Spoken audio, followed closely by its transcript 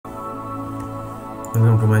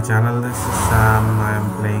Welcome to my channel. This is Sam. I am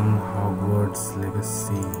playing Hogwarts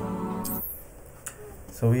Legacy.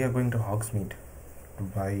 So we are going to Hogsmeade to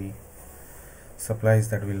buy supplies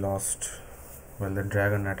that we lost while the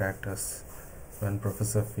dragon attacked us when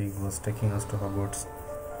Professor Fig was taking us to Hogwarts.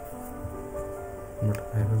 But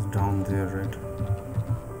I was down there, right?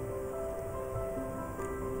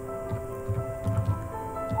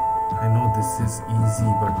 I know this is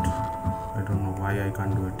easy, but I don't know why I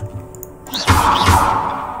can't do it.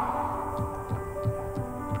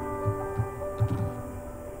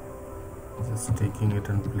 Just taking it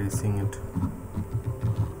and placing it,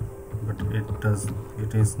 but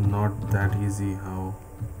it is not that easy. How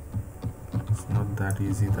it's not that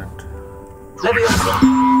easy that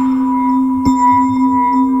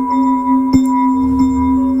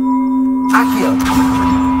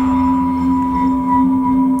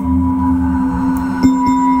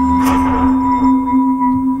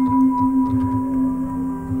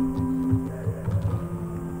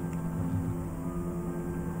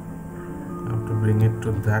bring it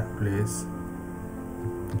to that place.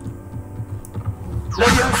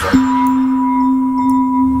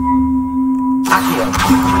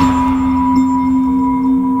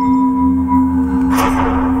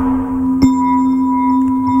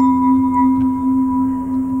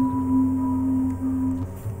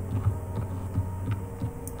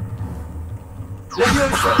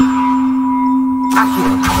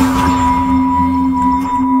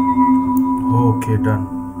 Okay, done.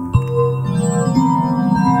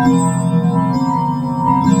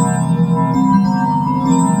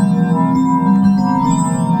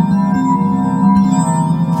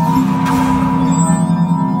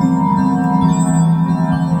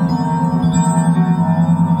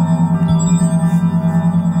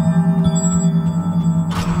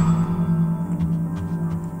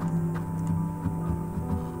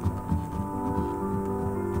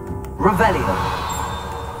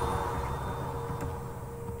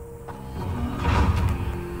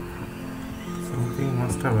 Something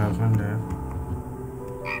must have happened there.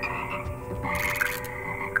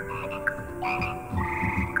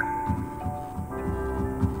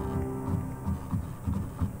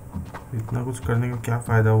 इतना कुछ करने का क्या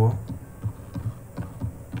फायदा हुआ?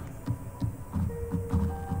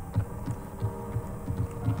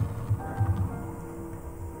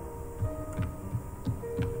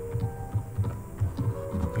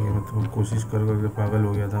 तो कोशिश कर करके पागल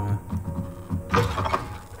हो गया था मैं,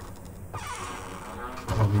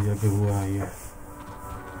 अभी जाके हुआ है ये।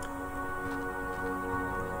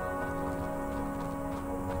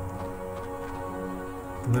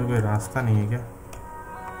 उधर कोई रास्ता नहीं है क्या?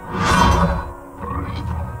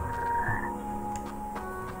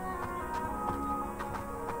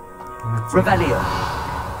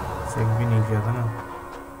 चेक भी नहीं किया था ना।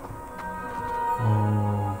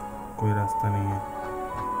 कोई रास्ता नहीं है।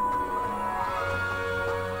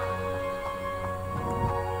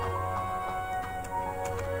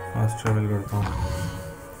 फास्ट ट्रैवल करता हूँ।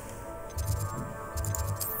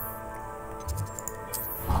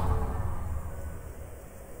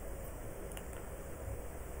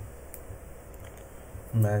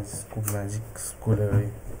 मैजिक स्कूल है भाई,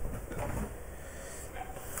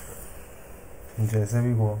 जैसे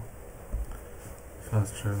भी हो।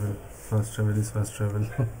 Fast travel is fast travel.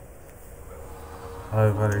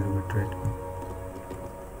 However, I do it right.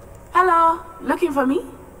 Hello, looking for me?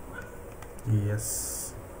 Yes.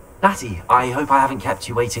 Natty, I hope I haven't kept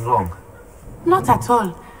you waiting long. Not at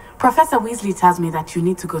all. Professor Weasley tells me that you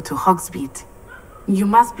need to go to Hogsmeade. You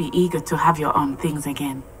must be eager to have your own things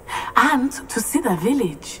again. And to see the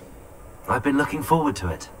village. I've been looking forward to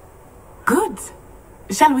it. Good.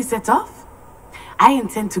 Shall we set off? I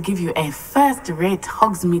intend to give you a first-rate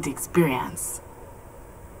Hogsmeade experience.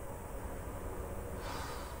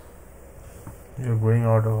 You're going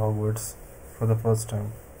out of Hogwarts for the first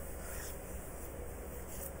time.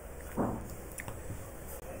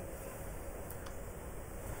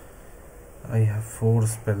 I have 4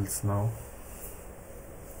 spells now.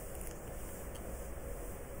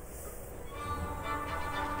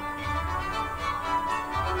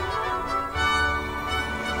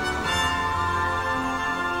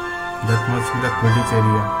 That must be the Quidditch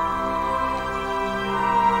area.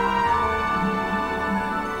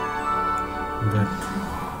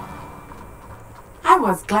 I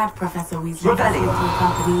was glad Professor Weasley decided to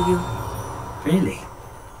accompany you. Really?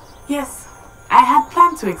 Yes. I had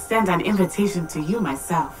planned to extend an invitation to you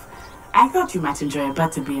myself. I thought you might enjoy a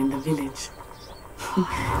butterbeer in the village.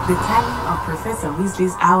 The timing of Professor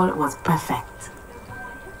Weasley's owl was perfect.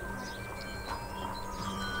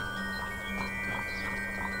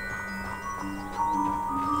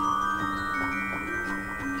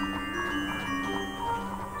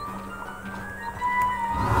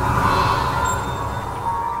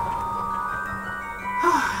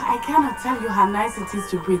 tell you how nice it is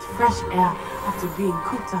to breathe fresh air after being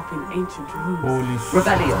cooped up in ancient rooms. Holy shit.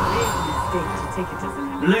 Revelio. Big mistake to take it as an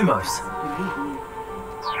Lumos. believe me.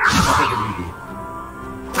 I believe you.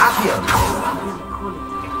 Accio. You call it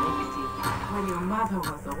elective when your mother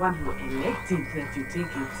was the one who elected that you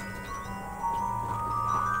take it.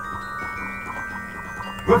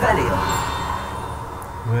 Revelio.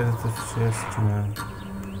 Where is the chest, man?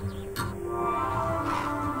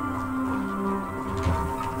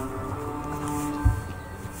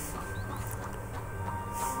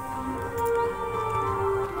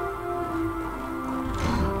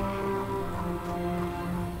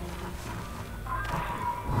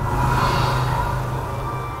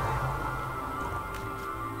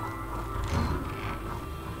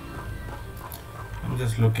 I'm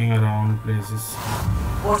just looking around places.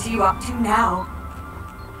 What are you up to now?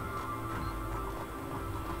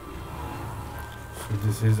 So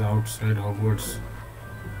this is outside Hogwarts.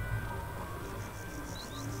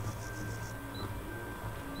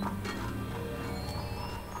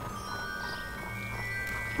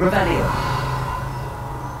 Revelio.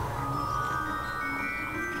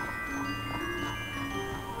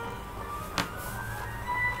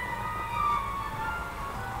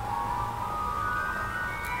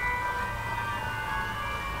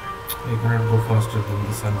 I cannot go faster than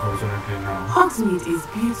this, unfortunately, now. Hogsmeade is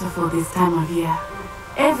beautiful this time of year.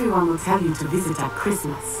 Everyone will tell you to visit at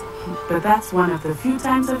Christmas. But that's one of the few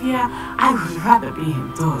times of year I would rather be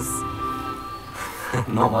indoors.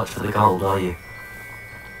 Not much for the cold, are you?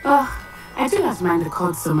 Oh, I do not mind the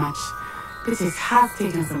cold so much, but it has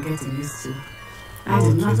taken some getting used to. I Oh,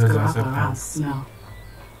 did not Jesus, grow up accept around that. snow.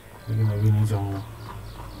 लेकिन अभी नहीं जाऊंगा.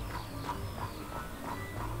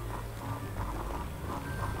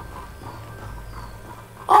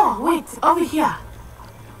 Oh, wait, over here.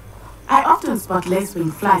 I often spot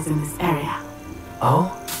lacewing flies in this area. Oh?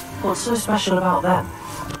 What's so special about them?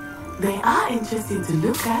 They are interesting to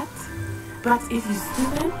look at, but if you stew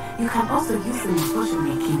them, you can also use them in potion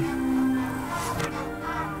making.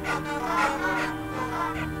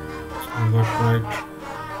 I got quite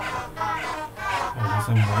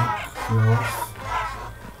some white flowers.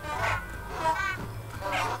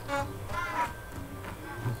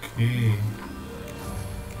 Okay.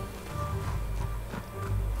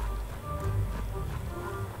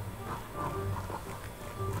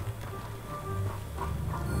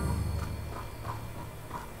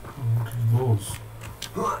 Goes.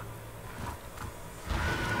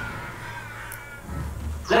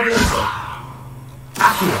 Levioso.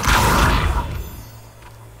 Accio.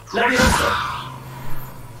 Levioso.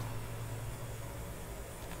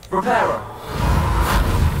 Reparo.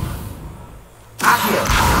 Accio.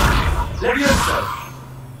 Levioso.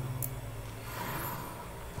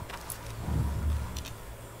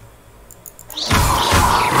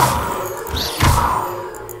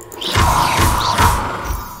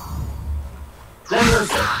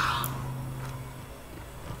 Levioso.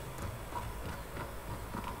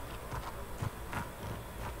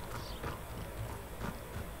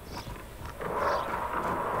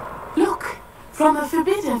 Look, from the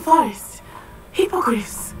Forbidden Forest.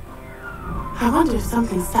 Hippogriffs. I wonder if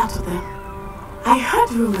something startled them. I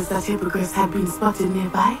heard rumors that hippogriffs had been spotted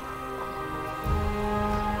nearby.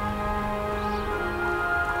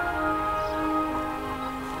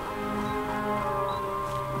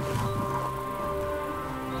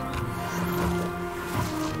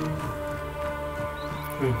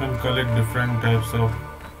 You can collect different types of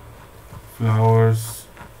flowers.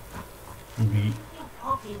 Bee.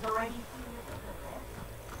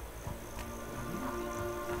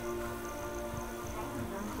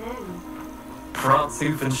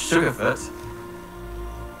 Frantooth and Sugarfoot.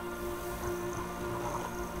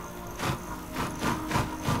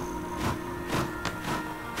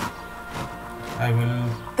 I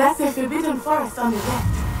will. That's the Forbidden Forest on the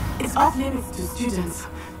left. It's off limits to students,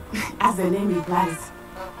 as the name implies.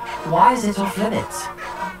 Why is it off limits?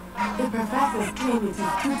 The professors claim it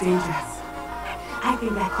is too dangerous. I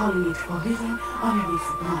think they're calling it forbidden only makes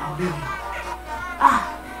it more alluring.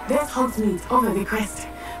 Ah, there's Hogsmeade over the crest.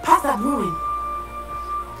 Past that ruin.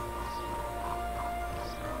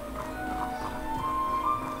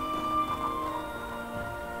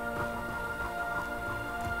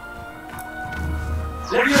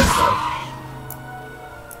 Levioso.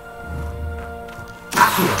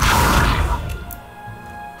 Accio.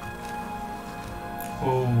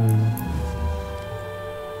 Oh.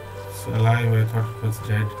 It's alive. I thought it was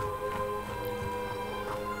dead.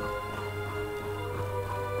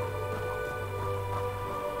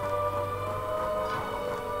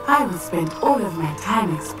 I would spend all of my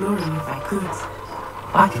time exploring if I could.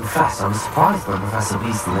 I confess I was surprised when Professor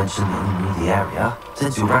Weasley mentioned that you knew the area,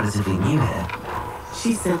 since you're relatively new here.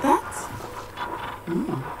 She said that?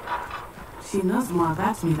 She knows more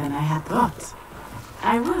about me than I had thought.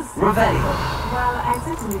 I was... Revelio. Well, I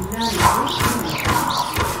certainly learned a great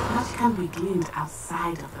deal. Much can be gleaned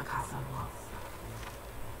outside of the castle walls.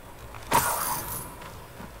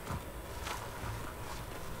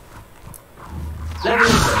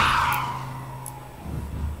 Leviosa.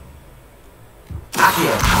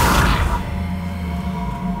 Accio.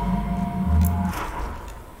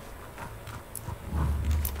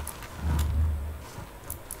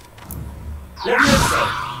 Leviosa.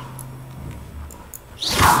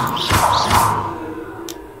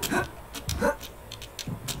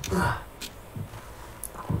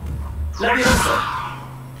 Leviosa.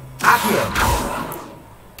 Accio.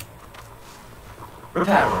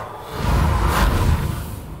 Reparo.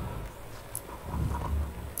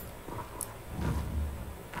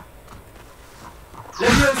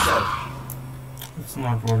 Leviosa. It's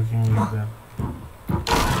not working like that.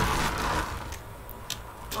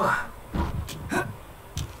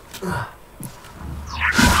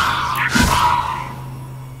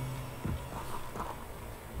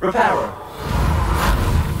 Reparo.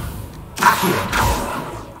 Accio.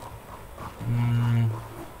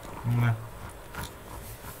 Nah.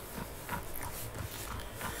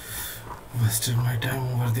 Wasted my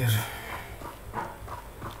time over there.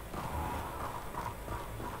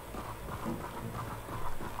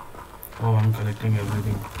 Oh, I'm collecting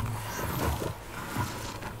everything.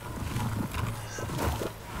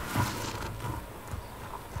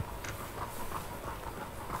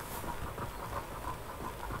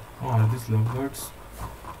 Oh, are these lovebirds?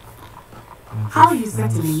 How are you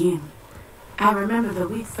settling in? I remember the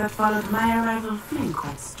weeks that followed my arrival feeling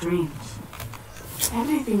quite strange.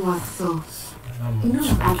 Everything was so new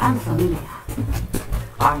and unfamiliar.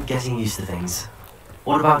 I'm getting used to things.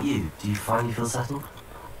 What about you? Do you finally feel settled?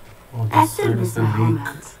 Oh, I this still side miss is the my lake.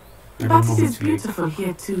 homeland. I But don't know it is which lake. beautiful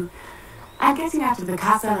here too. And getting out of the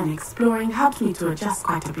castle and exploring helped me to adjust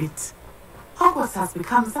quite a bit. Hogwarts has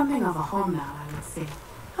become something of a home now, I would say.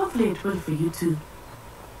 Hopefully it will for you too.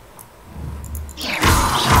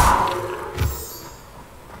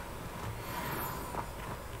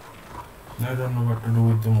 I don't know what to do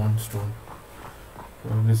with the moonstone.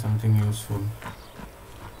 Probably something useful.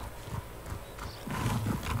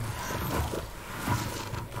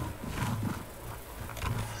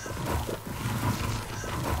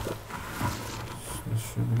 There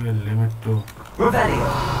should be a limit to Revelio.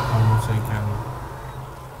 how much I can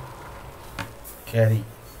carry.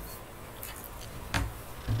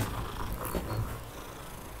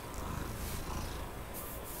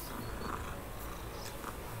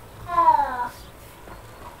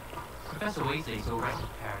 Professor Weasley's already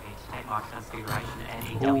preparing me to take my transfiguration at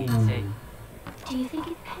NEWC. Do you think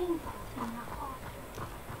it's painful to know?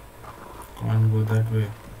 Can't go that way.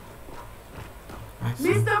 I see.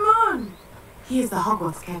 Mr. Moon! He is the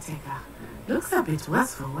Hogwarts caretaker. Looks a bit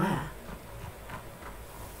worse for wear.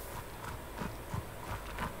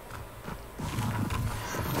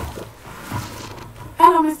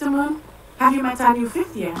 Hello, Mr. Moon. Have you met our new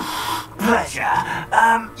fifth year? Pleasure.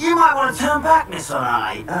 You might want to turn back, Miss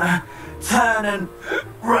Onai. Turn and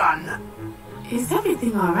run. Is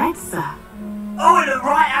everything alright, sir? Oh, look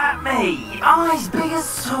right at me. Eyes big as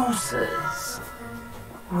saucers.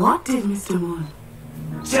 What did Mr. Moon?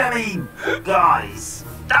 Jemmy, guys,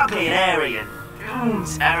 don't be an Aryan.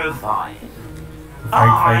 Terrifying.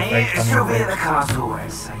 I shall be at the castle where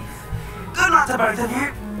it's safe. Good luck to both of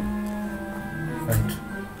you. Fight.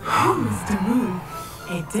 Oh, Mr. Moon.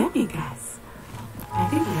 A demiguise. I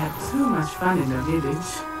think we had too much fun in the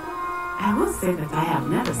village. I will say that I have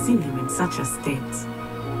never seen him in such a state.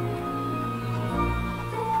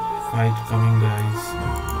 Fight coming, guys.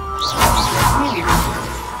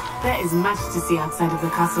 There is much to see outside of the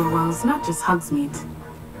castle walls, not just Hogsmeade.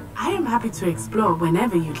 I am happy to explore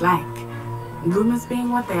whenever you'd like. Rumors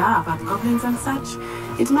being what they are about goblins and such,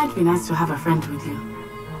 it might be nice to have a friend with you.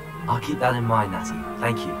 I'll keep that in mind, Natty.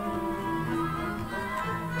 Thank you.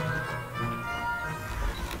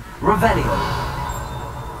 Revelio.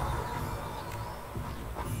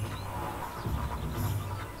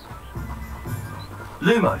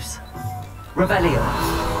 Lumos. Revelio.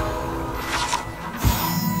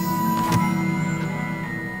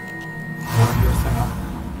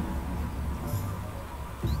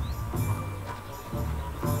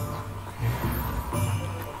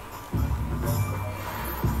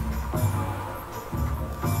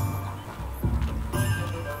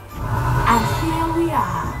 And here we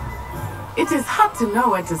are. It is hard to know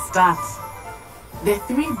where to start. The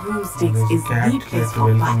Three Broomsticks There's a is cat the place that's for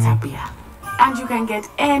welcoming me. butterbeer. And you can get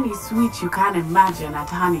any sweet you can imagine at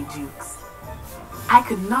Honeydukes. I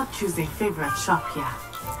could not choose a favorite shop here.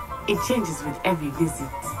 It changes with every visit.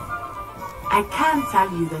 I can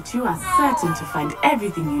tell you that you are certain to find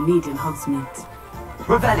everything you need in Hogsmeade.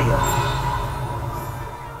 Revelio.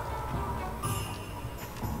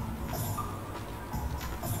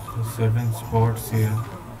 There's certain spots here.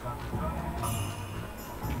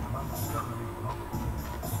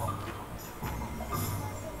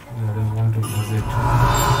 That I want to visit.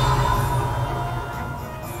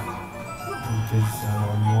 It is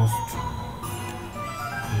almost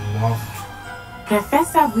locked.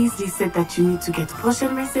 Professor Weasley said that you need to get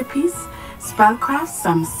potion recipes, spellcraft,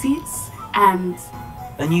 some seeds, and...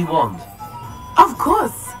 A new wand. Of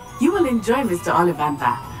course! You will enjoy Mr.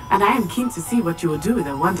 Ollivander, and I am keen to see what you will do with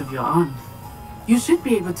a wand of your own. You should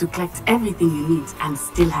be able to collect everything you need and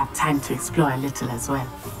still have time to explore a little as well.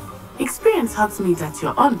 Experience Hogsmeade at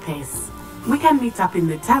your own pace. We can meet up in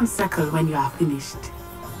the town circle when you are finished.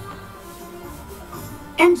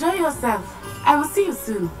 Enjoy yourself. I will see you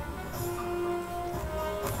soon.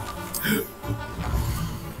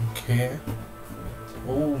 Okay.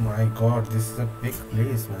 Oh my god, this is a big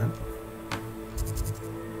place, man.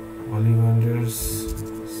 Ollivanders,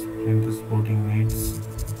 Splinter Sporting Mates,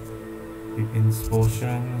 Pippin's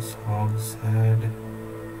Potions, Hog's Head,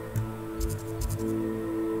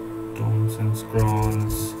 Tomes and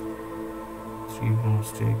Scrolls, Three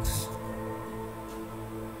Broomsticks.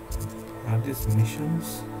 Are these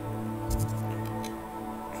missions?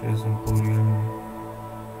 Treasure Emporium.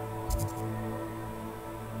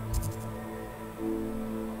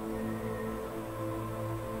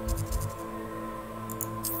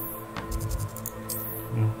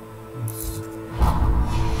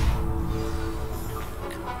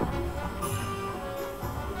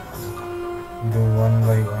 Do one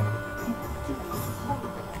by one.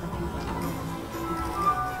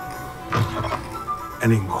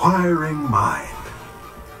 An inquiring mind.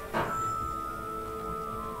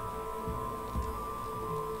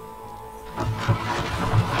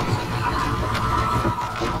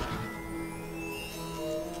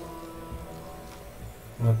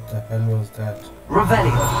 What the hell was that?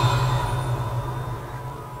 Revelio.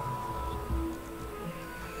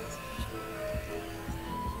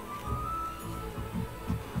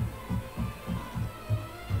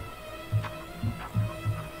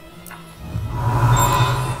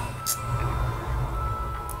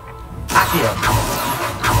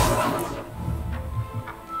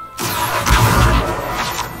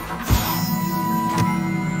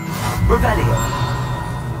 Revelio.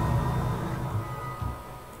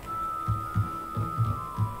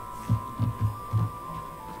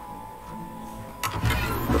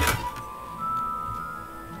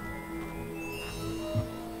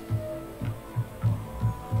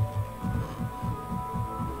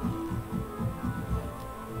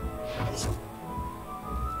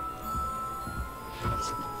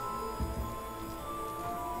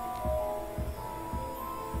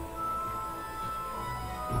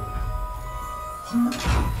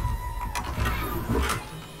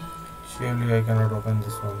 Surely I cannot open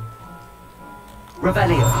this one.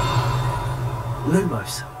 Revelio.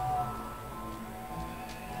 Lumos.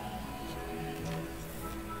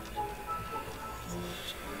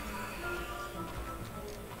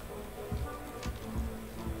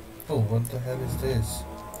 Oh, what the hell is this?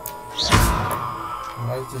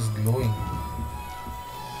 Why is this glowing?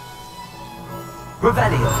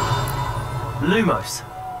 Revelio. Lumos.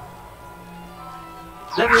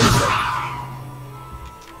 Levioso.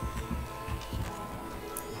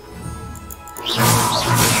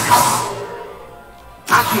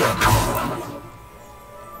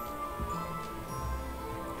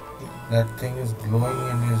 That thing is glowing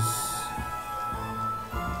and is...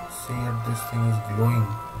 See if this thing is glowing.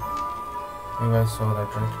 Maybe I saw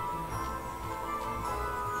that, right?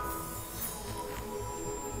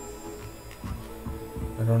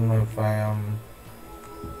 I don't know if I am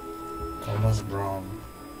Thomas Brown.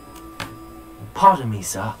 Pardon me,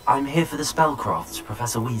 sir. I'm here for the spellcrafts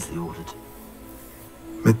Professor Weasley ordered.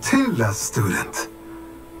 Matilda's student.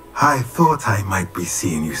 I thought I might be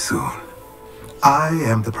seeing you soon. I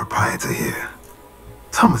am the proprietor here,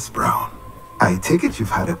 Thomas Brown. I take it you've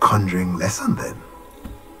had a conjuring lesson then?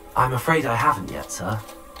 I'm afraid I haven't yet, sir.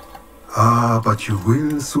 Ah, but you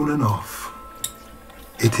will soon enough.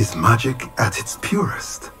 It is magic at its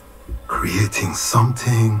purest, creating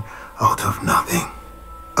something out of nothing.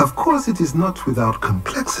 Of course, it is not without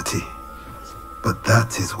complexity, but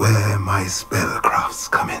that is where my spellcrafts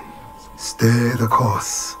come in. Stay the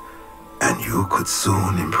course, And you could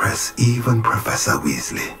soon impress even Professor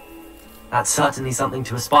Weasley. That's certainly something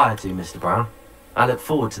to aspire to, Mr. Brown. I look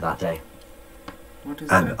forward to that day.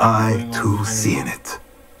 And I too see in it.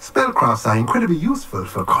 Spellcrafts are incredibly useful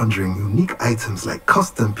for conjuring unique items like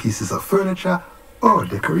custom pieces of furniture or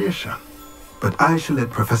decoration. But I shall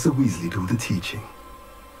let Professor Weasley do the teaching.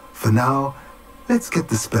 For now, let's get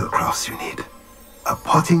the spellcrafts you need. A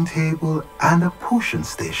potting table and a potion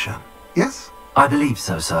station, yes? I believe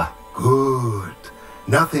so, sir. Good.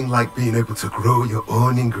 Nothing like being able to grow your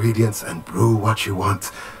own ingredients and brew what you want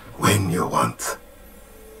when you want.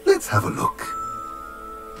 Let's have a look.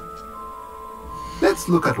 Let's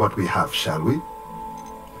look at what we have, shall we?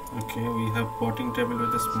 Okay, we have potting table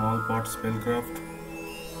with a small pot spellcraft.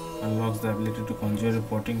 Unlocks the ability to conjure a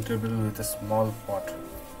potting table with a small pot.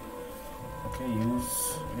 Okay,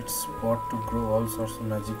 use its pot to grow all sorts of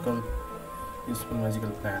useful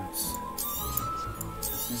magical plants.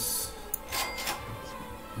 This is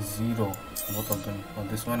 0, both of them. Oh,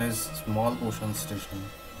 this one is small potion station.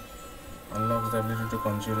 Unlocks the ability to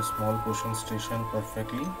conjure a small potion station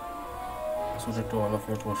perfectly suited to all of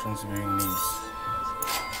your potions brewing needs.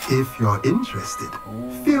 If you're interested,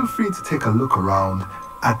 feel free to take a look around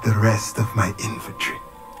at the rest of my inventory.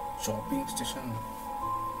 Chopping station.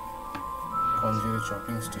 Conjure a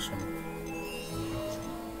chopping station.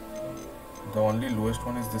 The only lowest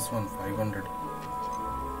one is this one, 500.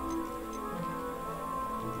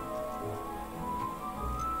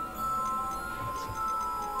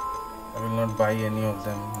 I will not buy any of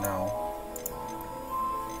them now.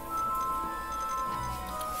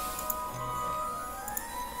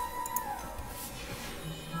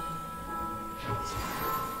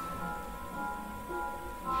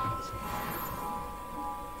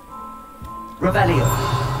 Revelio.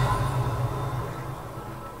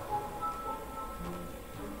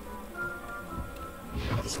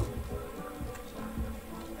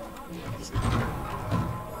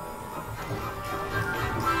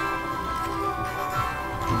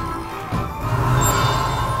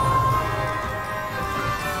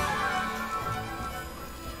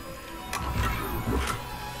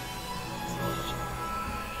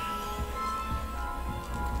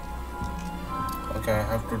 Okay, I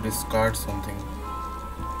have to discard something.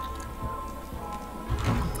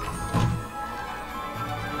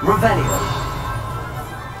 Revelio.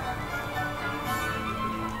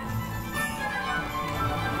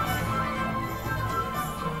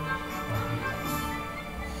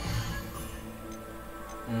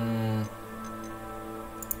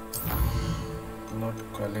 Not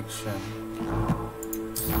collection.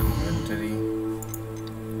 Inventory.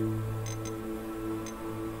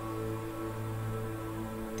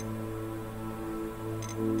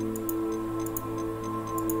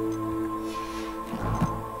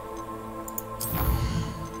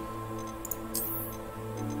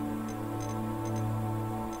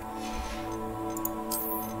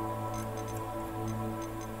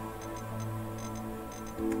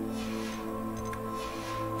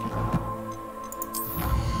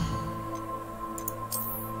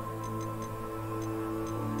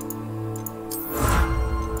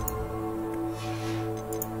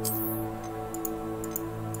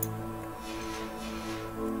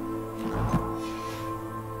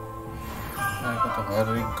 हर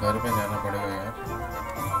एक घर पे जाना पड़ेगा यार,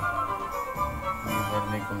 ये घर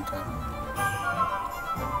नहीं खुलता,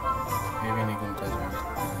 ये भी नहीं खुलता शायद,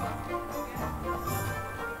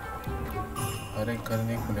 हर एक घर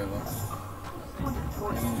नहीं खुलेगा,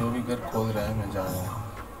 लेकिन जो भी घर खोल रहा है मैं जा रहा हूँ।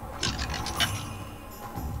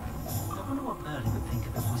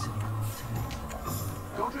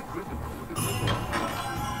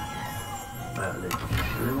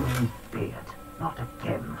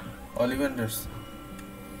 Ollivanders,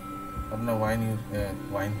 अपना वाइन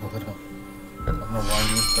बोल रहा हूँ, अपना वाइन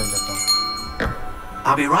यूज कर लेता हूँ।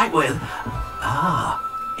 I'll be right with. Ah,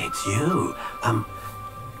 it's you.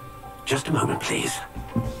 Just a moment, please.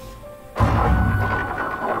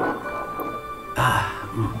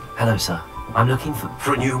 Hello, sir. I'm looking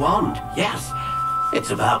for a new wand. Yes, it's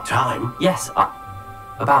about time. Yes,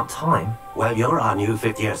 about time. Well, you're our new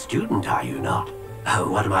fifth-year student, are you not?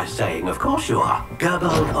 Oh, what am I saying? Of course you are.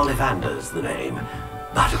 Gerbold Ollivander's the name.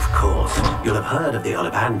 But of course, you'll have heard of the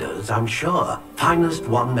Ollivanders, I'm sure. Finest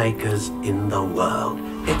wand makers in the world.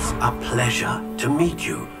 It's a pleasure to meet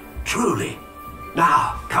you, truly.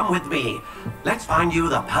 Now, come with me. Let's find you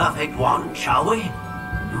the perfect wand, shall we?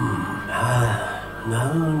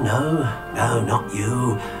 No, not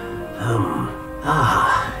you.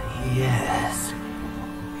 Yes.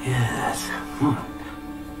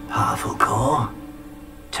 Powerful core.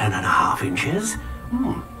 10.5 inches.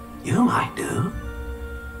 You might do.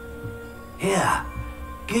 Here,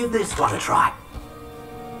 give this one a try.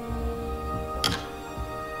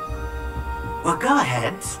 Well, go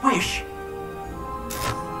ahead, swish.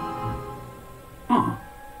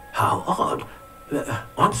 How odd.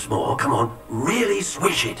 Once more, come on, really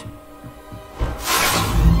swish it.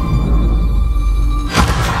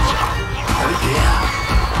 Oh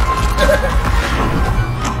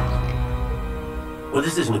dear. Well,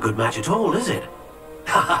 this isn't a good match at all, is it?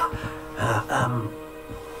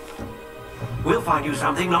 We'll find you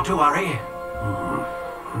something, not to worry.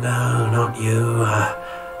 No, not you.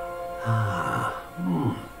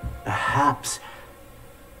 Perhaps.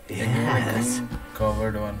 Yes.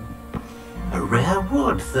 Covered one. A rare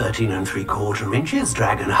wood, 13 3/4 inches,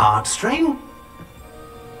 dragon heartstring.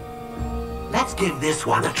 Let's give this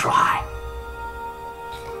one a try.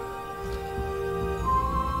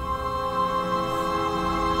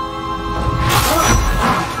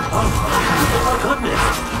 Oh, goodness.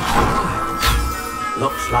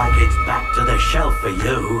 Looks like it's back to the shelf for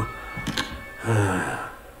you.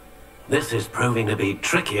 This is proving to be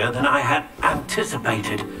trickier than I had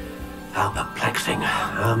anticipated. How perplexing.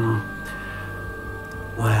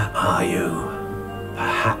 Where are you?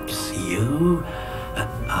 Perhaps you?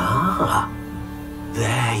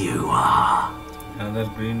 There you are. Another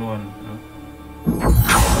green one.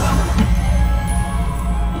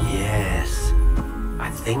 Yes. I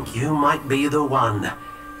think you might be the one.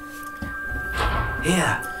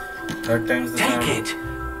 Here. Third time's the Take charm. it.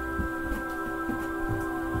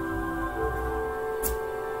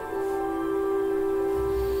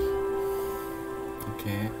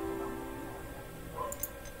 Okay.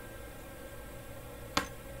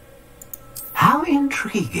 How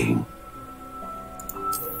intriguing.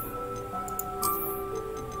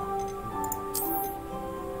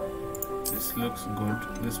 This looks good.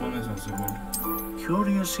 This one is also good.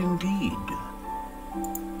 Curious indeed.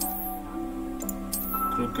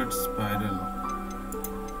 Crooked spiral.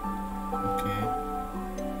 Okay.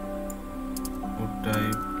 Wood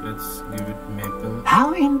type. Let's give it maple.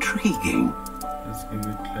 How intriguing. Let's give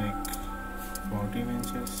it like 14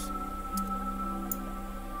 inches.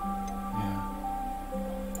 Yeah.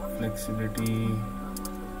 Flexibility.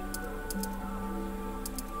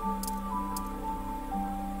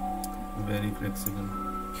 Very flexible.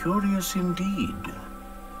 Curious indeed.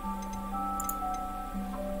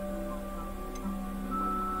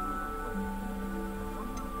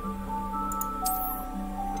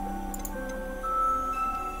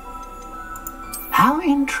 How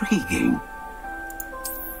intriguing.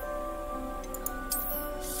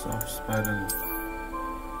 Soft spiral.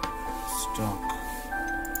 Stock.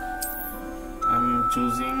 I'm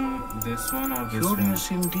choosing this one or this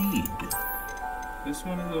Curious one. indeed. This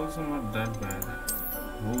one is also not that bad.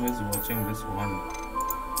 Who is watching this one?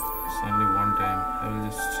 It's only one time. I will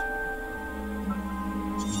just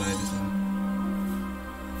buy this one.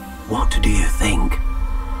 What do you think?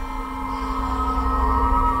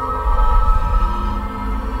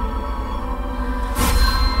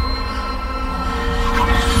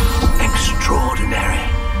 Extraordinary.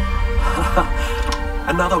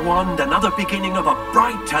 Another wand, another beginning of a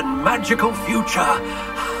bright and magical future.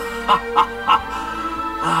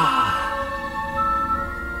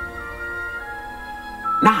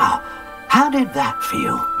 Now, how did that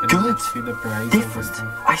feel? Good. See the price of this thing.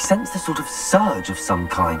 I sense a sort of surge of some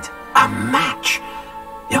kind. A match.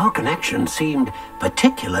 Your connection seemed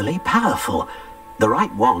particularly powerful. The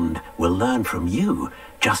right wand will learn from you,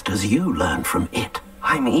 just as you learn from it.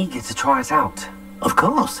 I'm eager to try it out. Of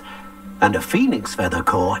course. And a phoenix feather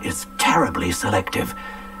core is terribly selective.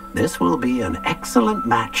 This will be an excellent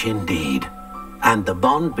match indeed. And the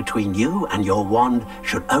bond between you and your wand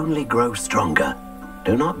should only grow stronger.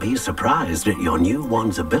 Do not be surprised at your new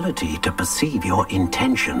wand's ability to perceive your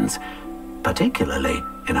intentions, particularly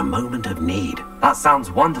in a moment of need. That sounds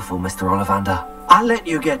wonderful, Mr. Ollivander. I'll let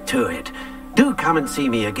you get to it. Do come and see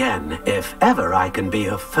me again if ever I can be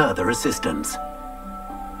of further assistance.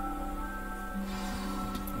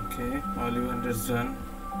 Okay, Ollivander's done.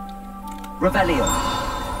 Revelio.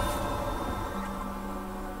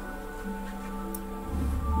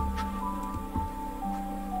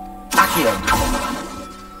 Accio.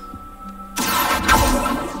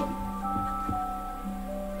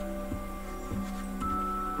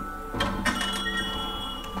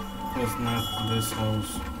 It's not this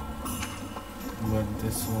house, but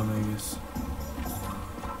this one, I guess.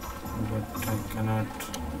 But I cannot.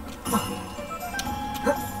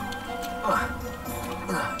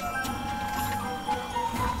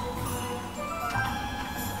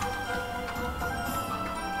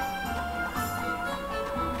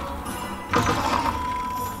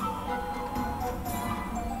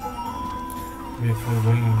 Before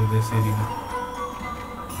going into this area,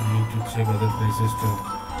 I need to check other places too.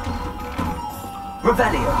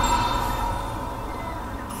 Revelio.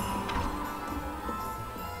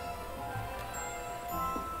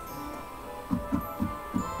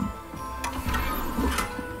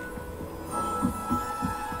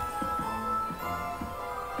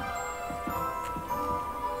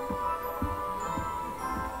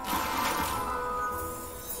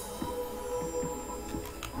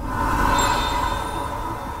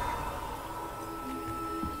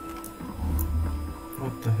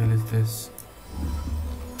 What the hell is this?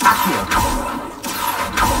 Accio.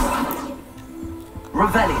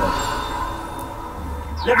 Revelio.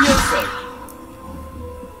 Levioso.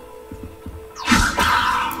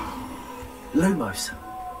 Lumos.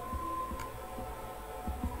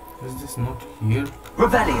 Is this not here?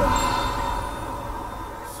 Revelio.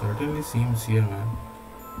 Certainly seems here, man.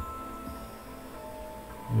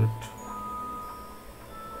 But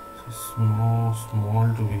it's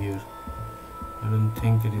small to be here. I don't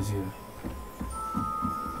think it is here.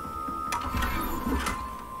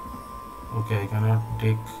 Okay, I cannot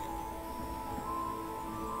take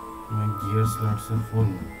my gear slots are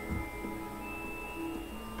full.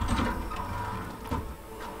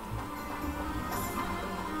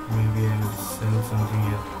 Maybe I will sell something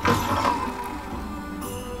here.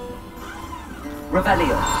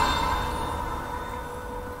 Revelio.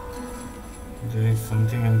 There is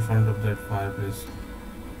something in front of that fireplace.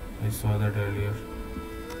 I saw that earlier.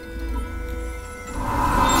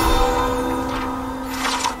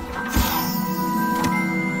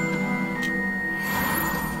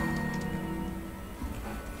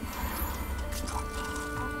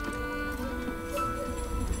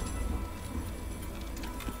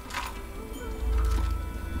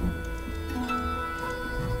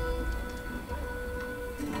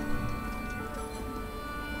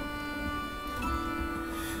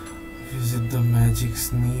 Visit the magic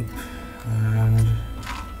sneak and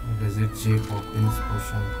visit J. Poppins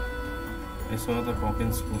potion. I saw the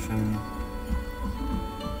Poppins potion.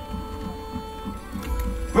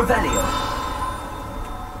 Revelio.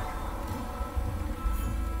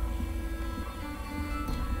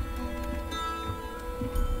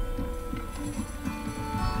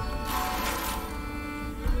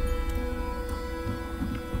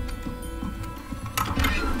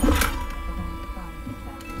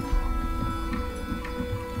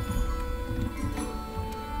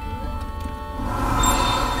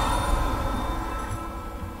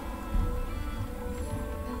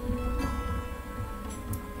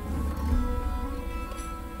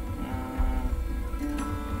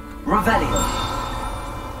 Revelio.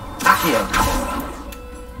 Accio.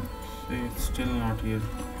 See, it's still not here.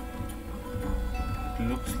 It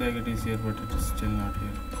looks like it is here, but it is still not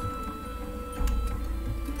here.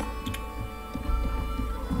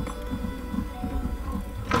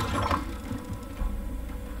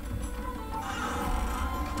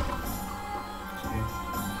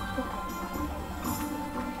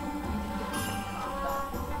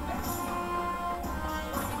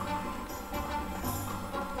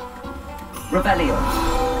 Revelio.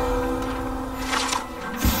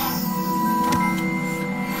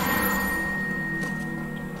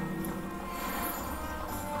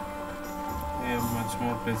 We have much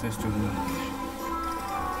more places to go.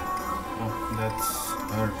 Oh, that's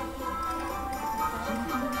her.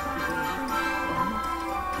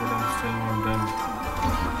 But I'm still not done.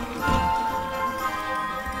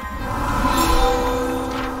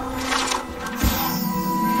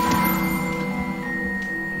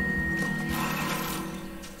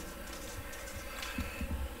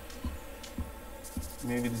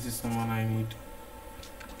 Maybe this is someone I need to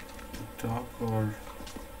talk or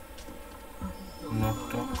not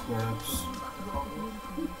talk, perhaps.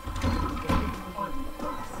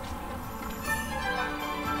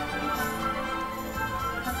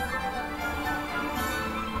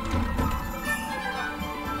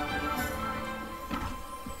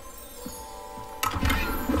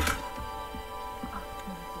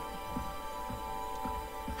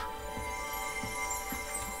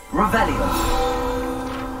 Revelio.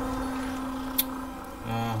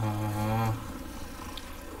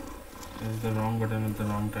 This is the wrong button at the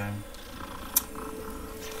wrong time.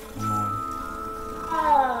 Come on.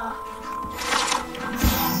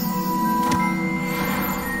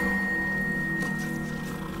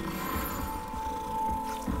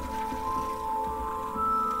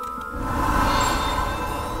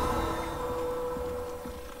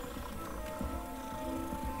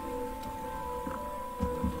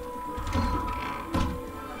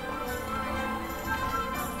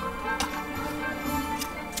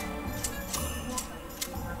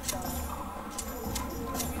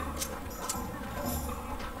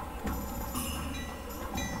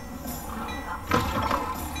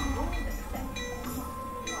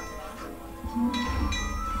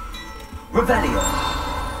 Revelio.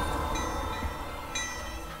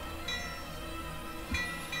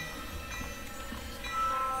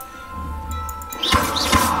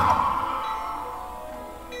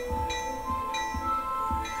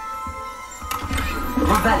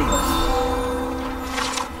 Revelio.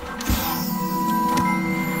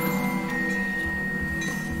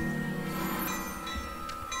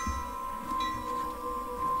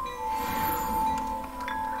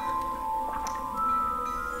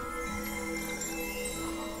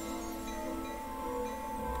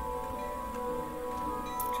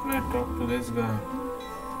 Can I talk to this guy?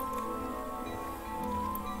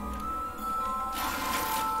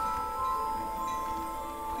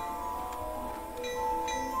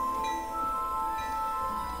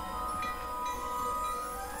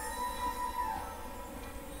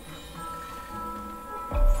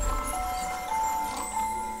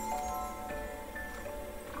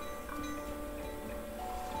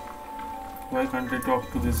 Why can't I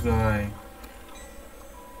talk to this guy?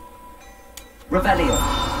 Revelio.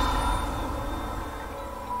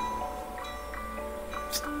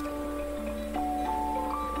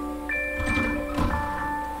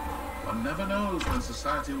 One never knows when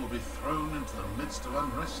society will be thrown into the midst of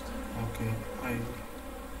unrest. Okay,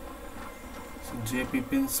 so JP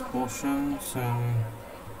pins, potions, and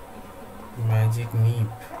magic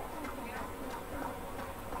neep.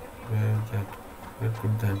 Where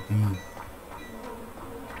could that be?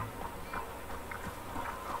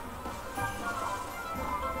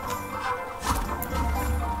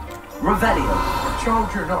 Revelio. I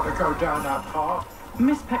told you not to go down that path.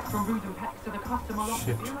 Miss Peck from Rude and Peck's to the customer lot.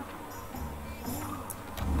 Shit.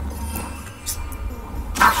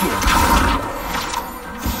 Accio.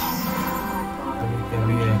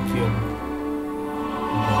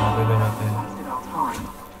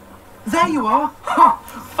 There you are! Ha!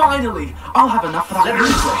 Finally! I'll have enough for that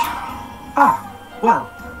research. Ah, well,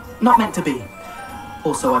 not meant to be.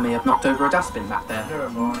 Also, I may have knocked over a dustbin back there. Never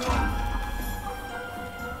mind.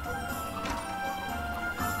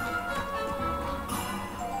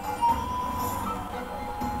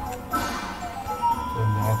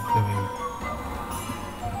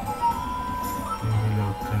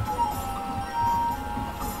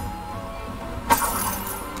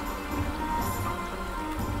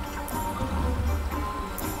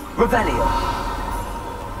 Revelio.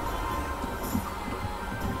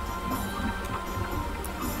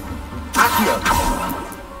 Accio.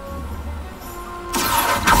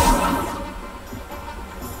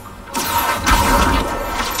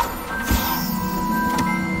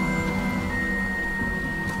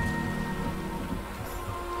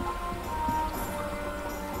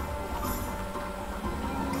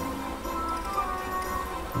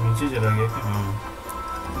 नीचे चला गया क्या? हाँ.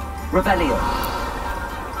 Revelio.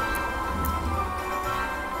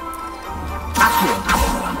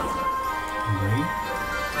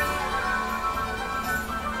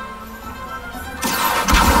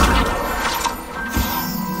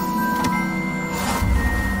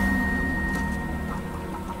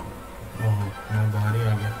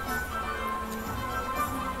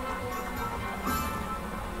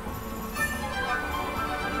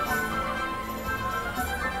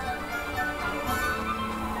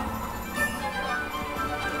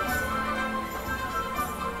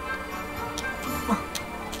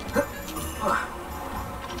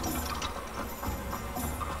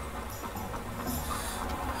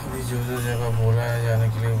 जो जगह बोला है जाने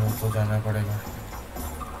के लिए वो तो जाना पड़ेगा.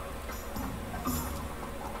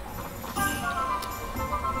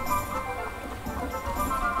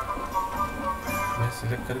 मैं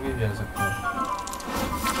सिलेक्ट करके जा सकता हूँ.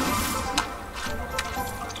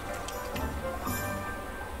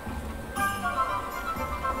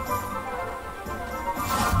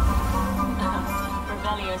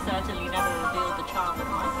 Revelio certainly never revealed the charm of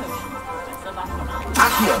my potions, Professor, back when I was...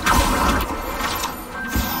 Accio.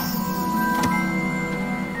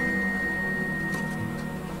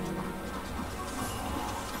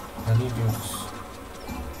 Honeydews.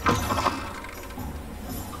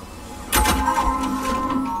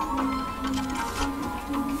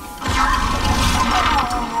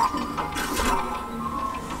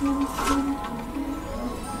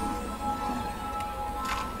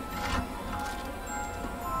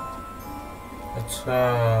 अच्छा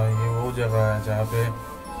ये वो जगह है जहाँ पे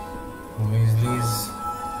वीजलीज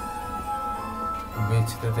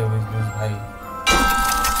बेचते थे वीजलीज भाई.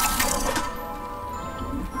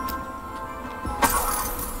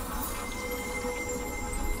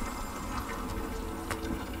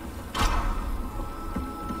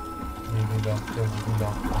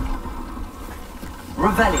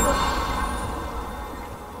 Revelio.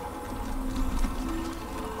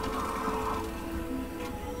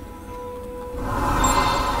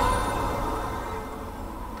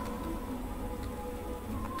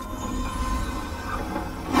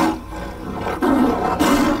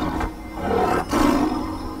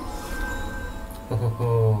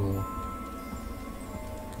 ओहो,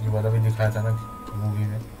 ये वाला भी दिखाया था ना मूवी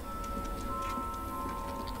में।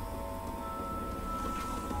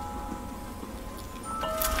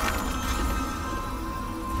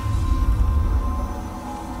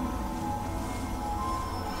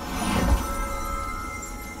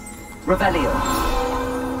 Revelio.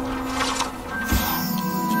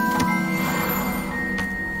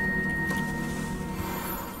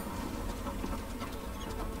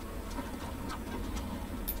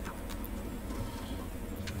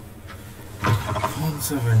 कौन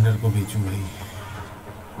सा वेंडर को बेचूं भाई?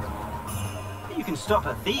 You can stop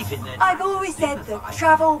a thief in there. I've always said that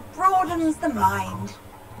travel broadens the mind.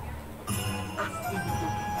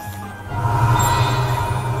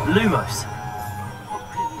 Lumos.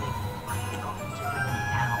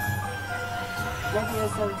 Revio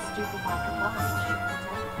so stupid like a bomb.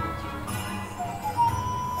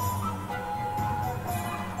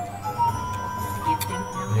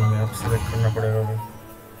 ये मैप सेलेक्ट करना पड़ेगा अभी।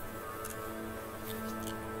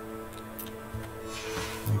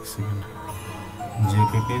 एक second.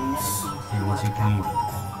 JP pins, magic need.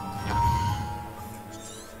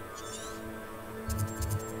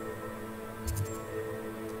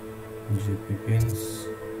 JP pins.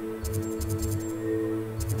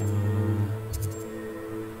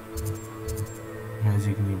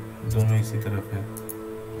 Magic need दोनों इसी तरफ है।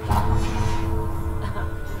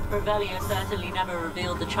 Revelio certainly never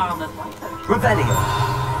revealed the charm of my potion. Revelio.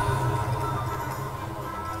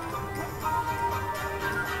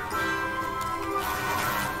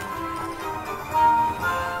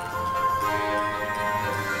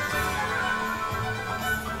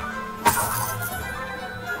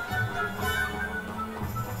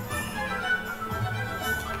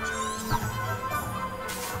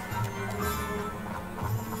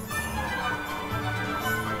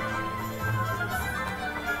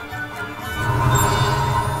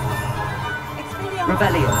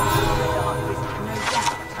 Revelio.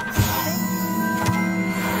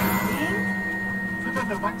 But then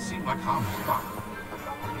the wax seemed like harmless fun.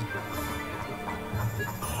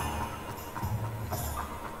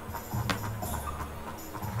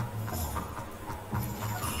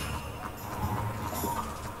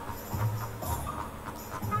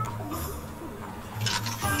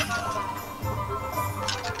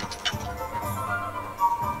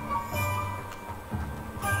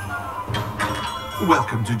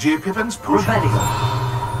 Welcome to J. Pippin's Potion. Revelio.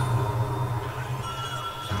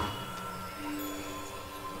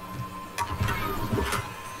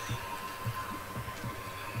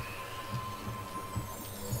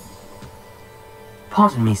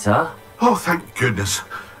 Pardon me, sir. Oh, thank goodness.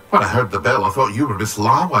 When I heard the bell, I thought you were Miss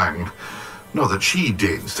Lawang. Not that she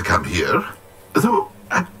deigns to come here. Though,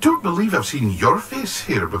 I don't believe I've seen your face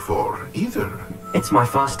here before, either. It's my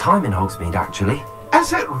first time in Hogsmeade, actually.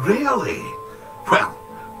 Is it really? Well,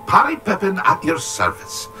 Parry Pippin at your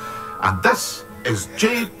service. And this is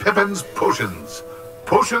J. Pippin's Potions.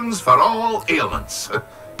 Potions for all ailments.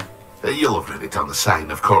 You'll have read it on the sign,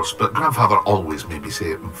 of course, but Grandfather always made me say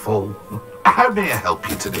it in full. How may I help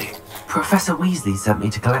you today? Professor Weasley sent me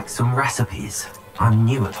to collect some recipes. I'm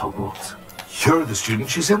new at Hogwarts. You're the student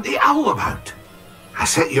she sent the owl about. I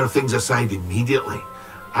set your things aside immediately.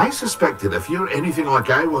 I suspected if you're anything like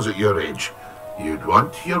I was at your age, you'd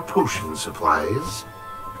want your potion supplies.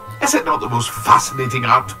 Is it not the most fascinating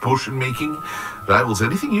art, potion making? Rivals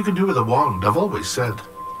anything you can do with a wand, I've always said.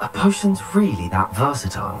 Are potions really that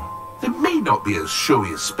versatile? They may not be as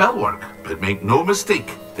showy as spellwork, but make no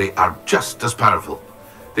mistake, they are just as powerful.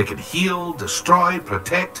 They can heal, destroy,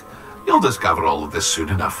 protect. You'll discover all of this soon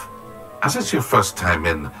enough. As it's your first time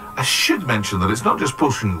in, I should mention that it's not just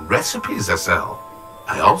potion recipes I sell.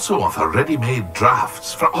 I also offer ready-made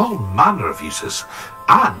drafts for all manner of uses,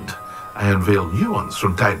 and I unveil new ones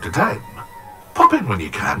from time to time. Pop in when you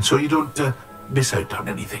can so you don't miss out on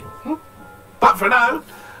anything. But for now,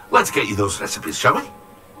 let's get you those recipes, shall we?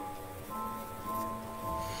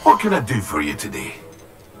 What can I do for you today?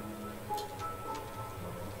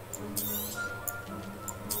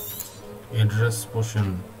 Address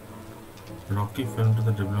potion. Rocky film to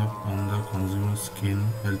the develop on the consumer's skin,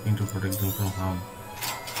 helping to protect them from harm.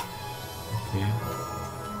 Okay.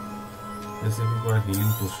 Recipe for a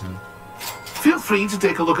healing potion. Feel free to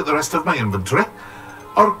take a look at the rest of my inventory,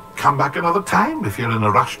 or come back another time if you're in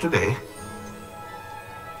a rush today.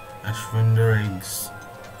 Ashwinder eggs.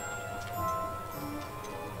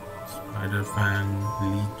 Spider fan,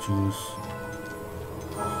 leech juice.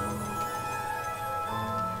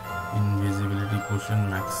 Invisibility potion,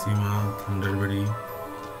 Maxima, Thunderberry,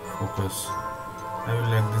 focus. I will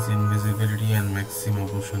like this invisibility and Maxima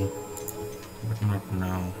potion, but not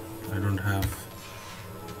now. I don't have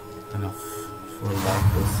enough for like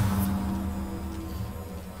this.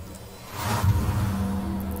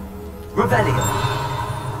 Revelio.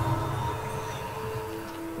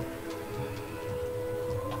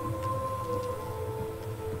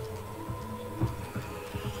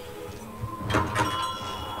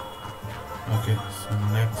 Okay, so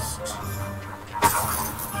next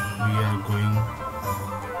we are going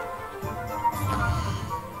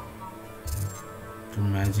to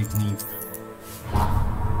Magic Neep.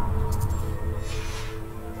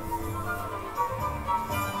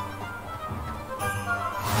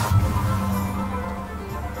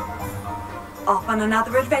 Off on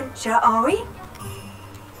another adventure, are we?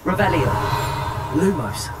 Revelio.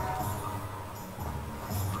 Lumos.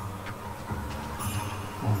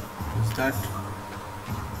 Oh, is that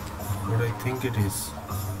what I think it is?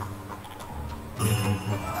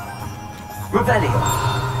 Revelio.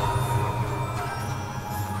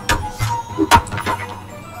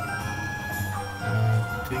 I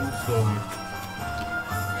think so.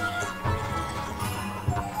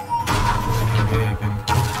 Anyway, I can.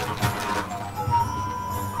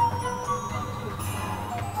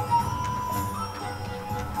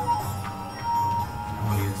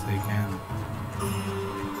 Oh yes, I can.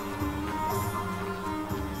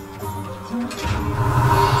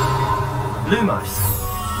 Lumos.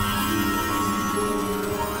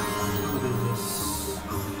 What is this?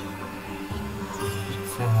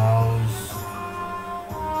 It's a house.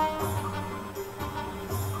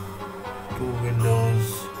 2 windows.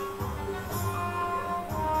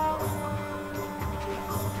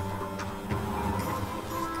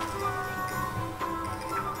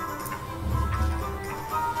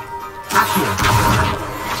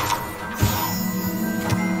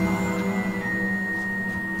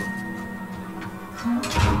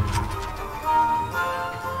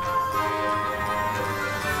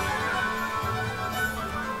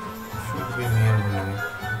 Should be nearby.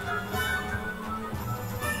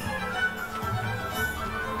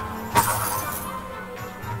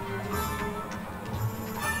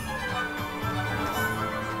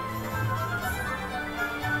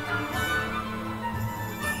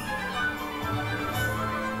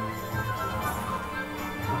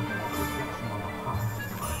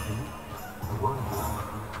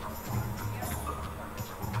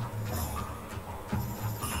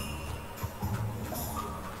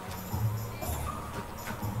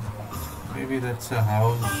 Maybe that's a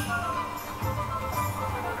house.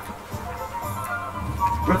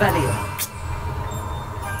 Revelio.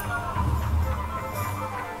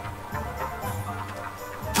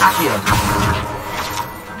 Accio.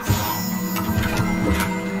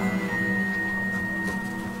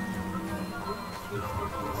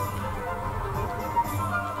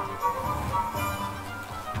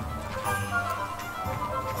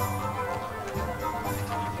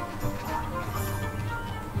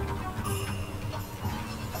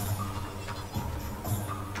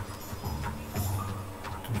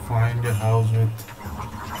 To find a house with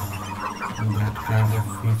that kind of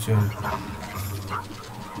feature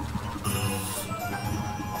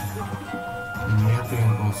near to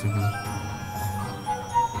impossible.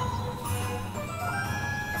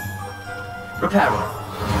 Reparo.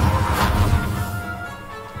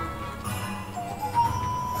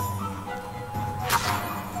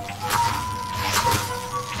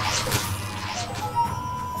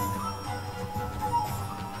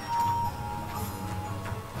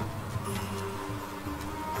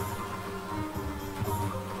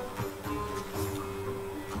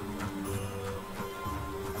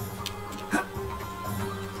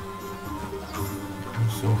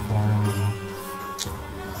 So far away.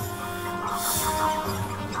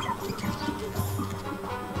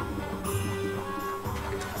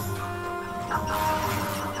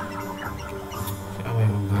 क्या भाई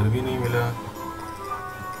वो घर भी नहीं मिला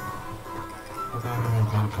पता नहीं वो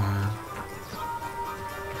घर कहाँ है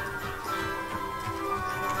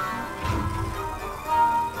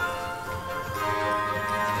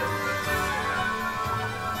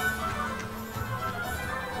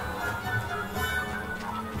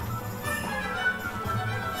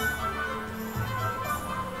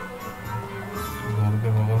घर के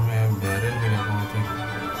बगल में बैरल भी लगा हुआ था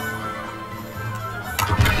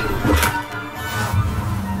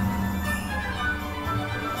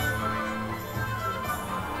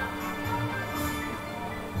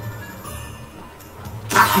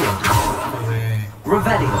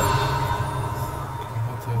Revelio.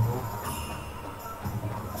 कहाँ था वो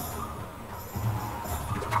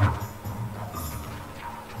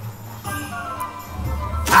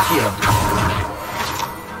Accio.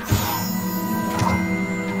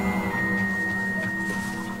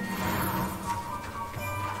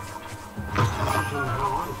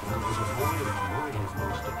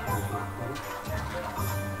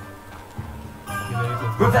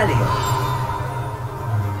 Revelio.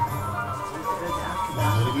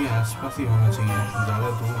 इधर भी आसपास ही होना चाहिए, ज़्यादा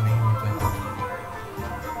दूर नहीं होता है।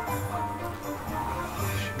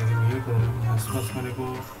 लेकिन ये प्रॉब्लम आसपास मेरे को,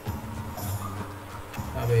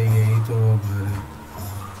 अबे यही तो घर है,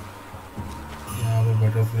 यहाँ पे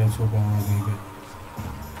बटरफ्लाई छुपा हुआ कहीं पे।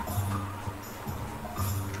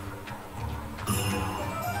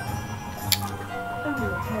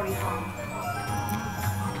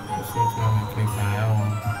 सोच रहा मैं कहीं आया हूँ,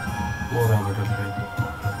 वो रहा butterfly.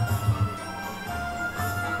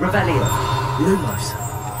 Revelio. Lumos.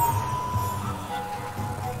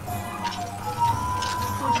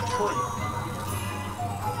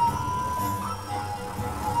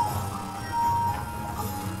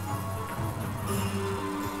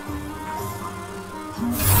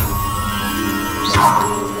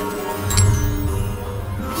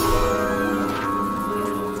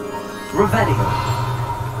 Revelio.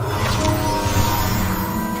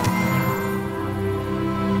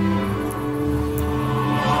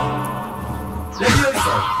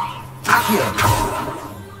 Levioso. Accio.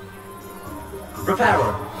 Reparo.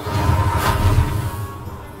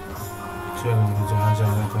 चलो मैं जहाँ जा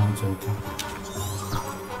रहा था वहाँ चलता हूँ।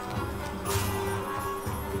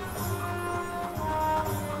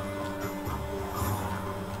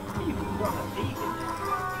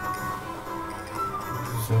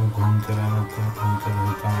 सब घूमते रहना था, घूमते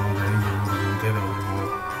रहता हूँ, घूमते रहूँगा।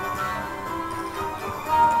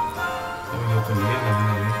 अब ये तो ये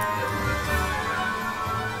करना है।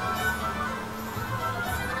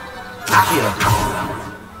 Accio.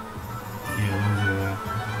 ये हो जाएगा।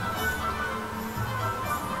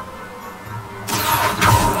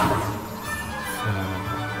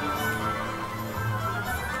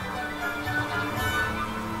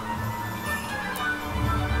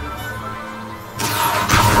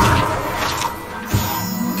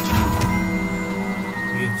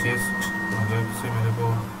 ये चेस्ट अलग से मेरे को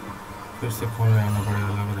फिर से खोलने आना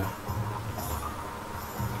पड़ेगा लग रहा है।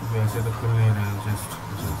 वैसे तो खुल नहीं रहा है chest.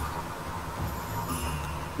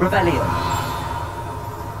 Revelio.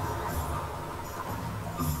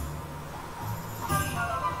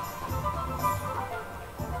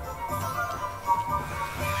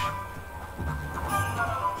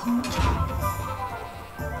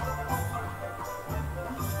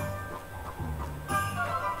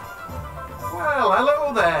 Well, hello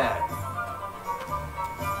there.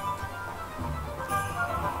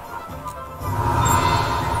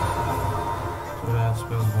 थोड़ा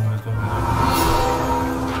आसपास घूमे तो मेरा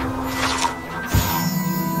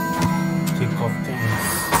thick of things.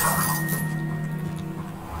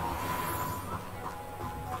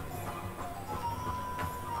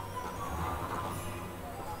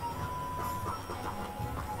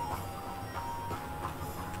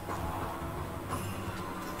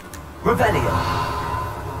 Revelio.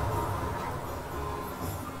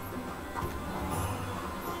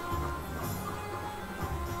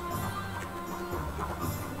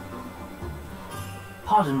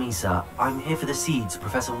 Pardon me, sir. I'm here for the seeds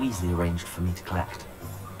Professor Weasley arranged for me to collect.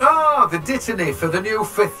 Ah, the dittany for the new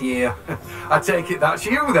 5th year. I take it that's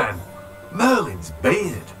you then. Merlin's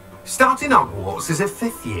beard. Starting Hogwarts as a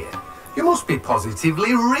 5th year. You must be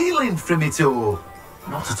positively reeling from it all.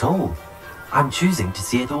 Not at all. I'm choosing to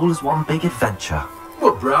see it all as one big adventure.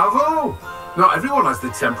 Well, bravo! Not everyone has the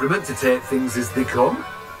temperament to take things as they come.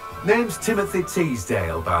 Name's Timothy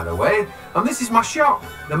Teasdale, by the way, and this is my shop,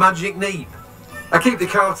 the Magic Neep. I keep the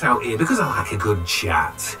cart out here because I like a good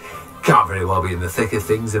chat. Can't very well be in the thick of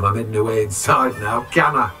things if I'm hidden away inside now,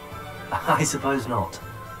 can I? I suppose not.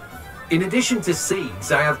 In addition to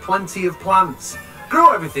seeds, I have plenty of plants.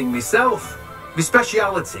 Grow everything myself. My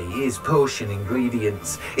speciality is potion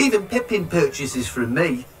ingredients. Even Pippin purchases from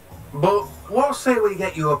me. But what say we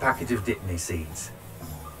get you a packet of Dittany seeds?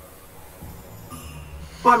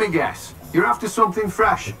 Let me guess. You're after something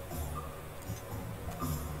fresh.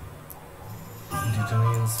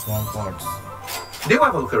 Dittany in small pots. Do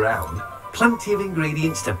have a look around. Plenty of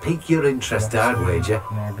ingredients to pique your interest, I'd wager.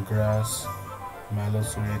 Not grass, mallow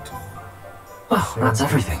sweet. Well, that's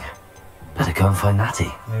everything. Better go and find Natty.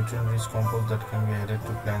 Nutrient-rich compost that can be added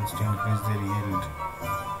to plants to increase their yield.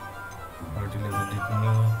 Fertilizer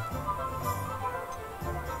Dittany.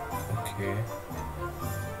 Okay.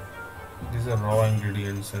 These are raw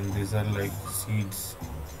ingredients and these are like seeds.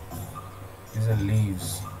 These are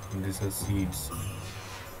leaves and these are seeds.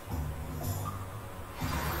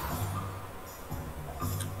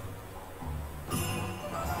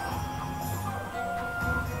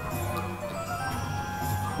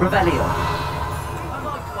 Revelio. I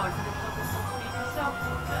like to open a couple of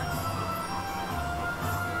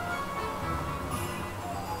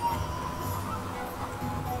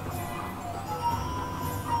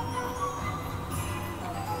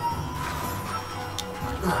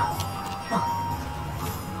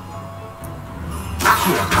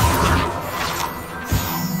Accio!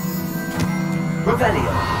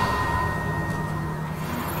 Revelio!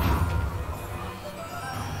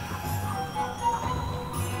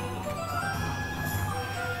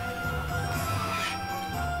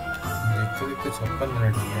 देखते देखते 56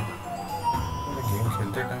 minute हो गया। Game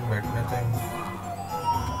खेलते time बैठने time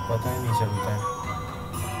पता ही नहीं चलता है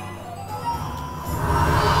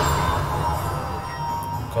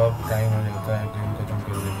कब टाइम हो जाता है गेम खत्म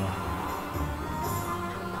कर देगा।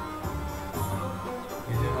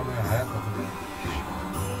 इस जगह में आया था तुझे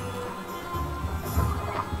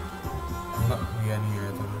ना या नहीं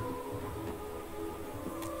आया था।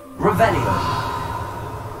 Revelio!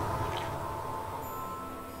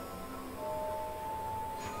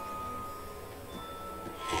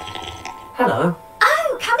 Hello.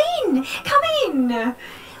 Oh, come in! Come in!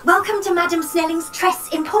 Welcome to Madame Snelling's Tress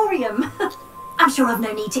Emporium. I'm sure I've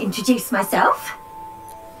no need to introduce myself.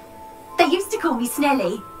 They used to call me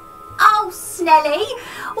Snelly. Oh, Snelly!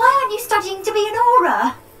 Why aren't you studying to be an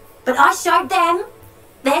aura? But I showed them.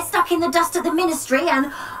 They're stuck in the dust of the ministry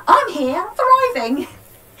and I'm here thriving.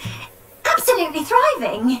 Absolutely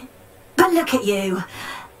thriving. But look at you.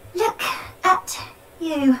 Look at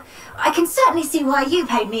you. I can certainly see why you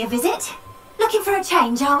paid me a visit. Looking for a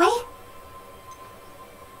change, are we?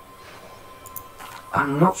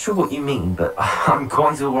 I'm not sure what you mean, but I'm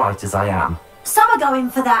quite alright as I am. Some are going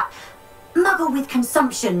for that muggle with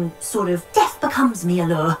consumption, sort of death becomes me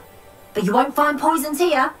allure. But you won't find poisons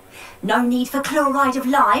here. No need for chloride of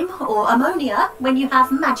lime or ammonia when you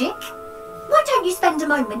have magic. Why don't you spend a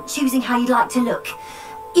moment choosing how you'd like to look?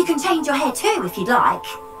 You can change your hair too if you'd like.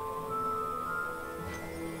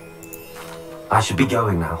 I should be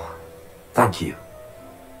going now. Thank you.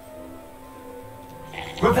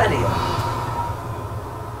 Revelio!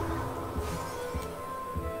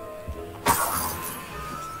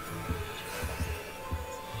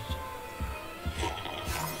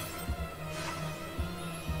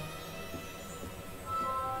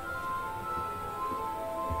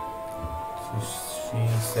 She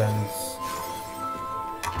sells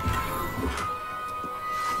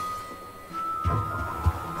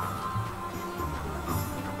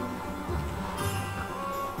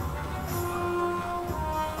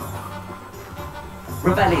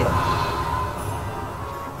Revelio!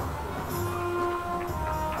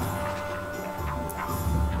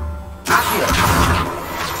 Accio!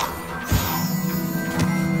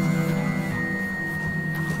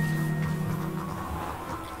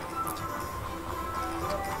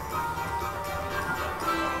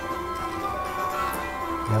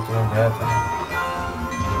 मैं तो गया था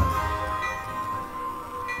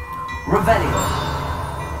Revelio!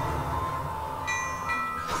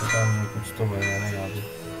 पता नहीं कुछ तो गया ना याद है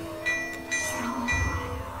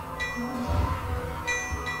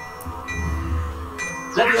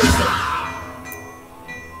Leviosa!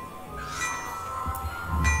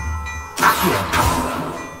 Accio!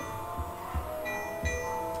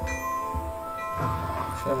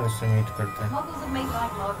 चलो उससे मीट करते हैं Muggles have made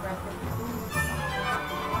life hard for us.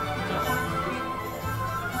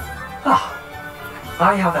 Ah,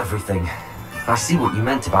 I have everything. I see what you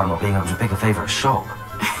meant about not being able to pick a favourite shop.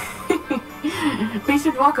 We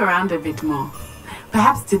should walk around a bit more.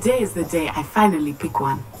 Perhaps today is the day I finally pick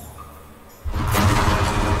one.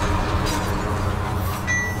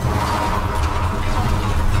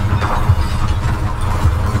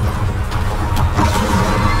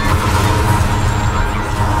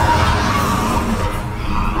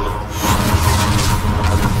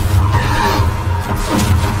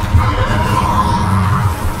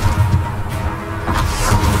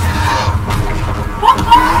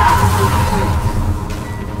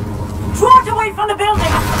 Trot away from the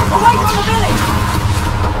building! Away from the village!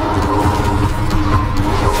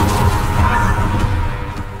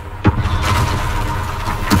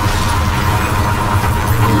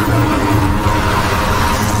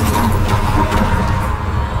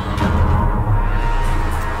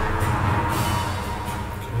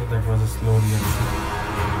 Okay, that was a slow reaction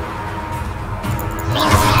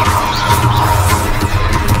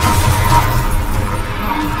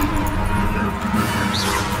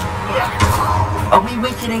Are we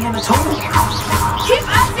weakening him at all? Keep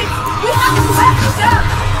at it! We have to back this up!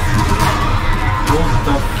 what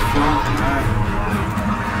the fuck man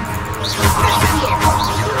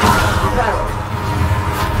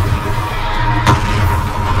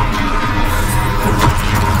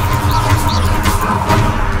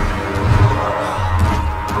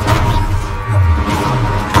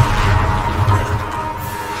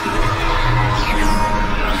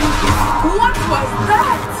What was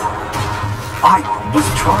that? I was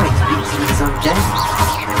trying to beat him in his own game.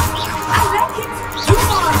 I like it! You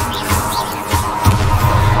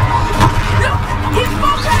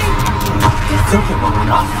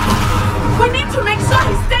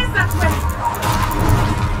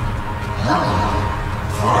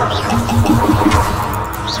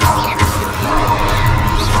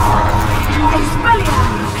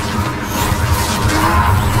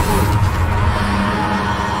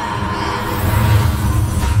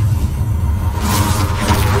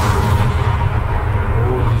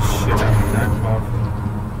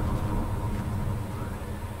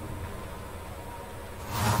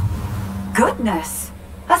goodness!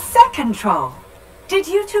 A second troll! Did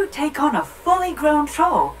you two take on a fully grown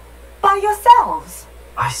troll by yourselves?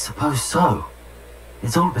 I suppose so.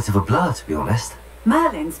 It's all a bit of a blur, to be honest.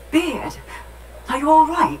 Merlin's beard. Are you all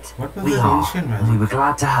right? What was We that are, ancient and we magic? were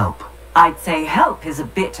glad to help. I'd say help is a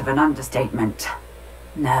bit of an understatement.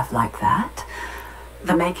 Nerve like that?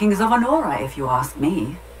 The makings of an aura, if you ask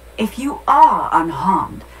me. If you are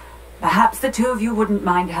unharmed, perhaps the two of you wouldn't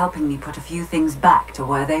mind helping me put a few things back to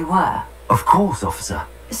where they were. Of course, officer.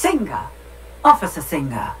 Singer. Officer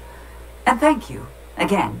Singer. And thank you,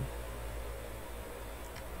 again.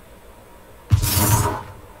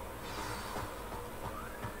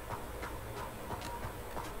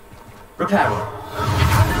 Reparo.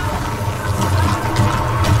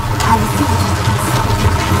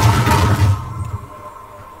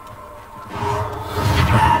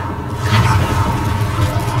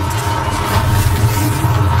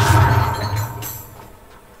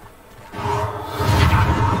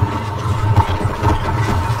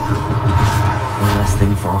 One less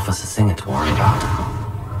thing for Officer Singer to worry about.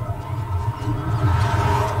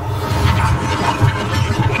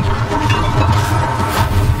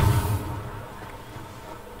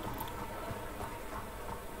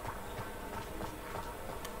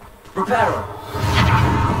 Reparo.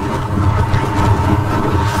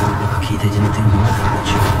 Lucky they didn't do more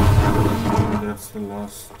damage. That's the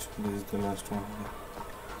last. This is the last one.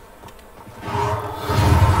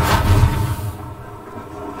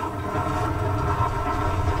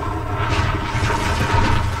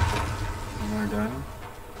 Am I done?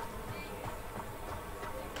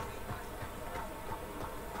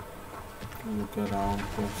 Look around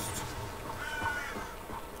first.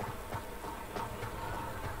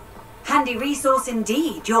 Handy resource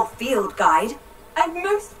indeed, your field guide. I'm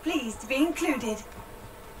most pleased to be included.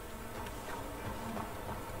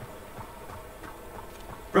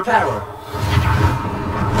 Reparo.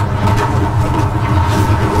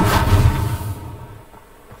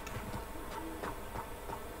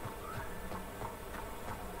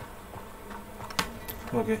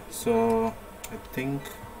 Okay, so I think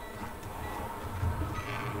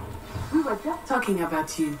We were just talking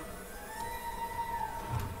about you.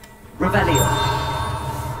 Revelio.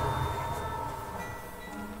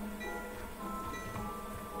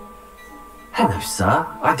 Hello, sir.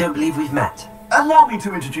 I don't believe we've met. Allow me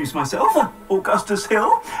to introduce myself, Augustus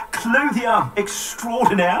Hill, clothier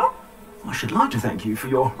extraordinaire. I should like to thank you for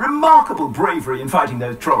your remarkable bravery in fighting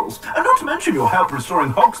those trolls, and not to mention your help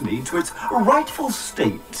restoring Hogsmeade to its rightful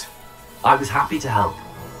state. I was happy to help.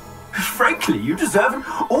 Frankly, you deserve an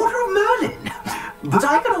Order of Merlin. But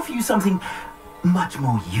I can offer you something much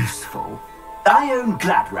more useful. I own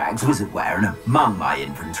Gladrag's wizardware, and among my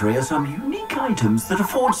inventory are some unique items that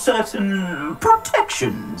afford certain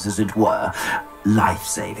protections, as it were.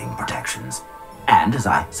 Life-saving protections. And as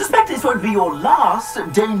I suspect this won't be your last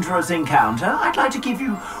dangerous encounter, I'd like to give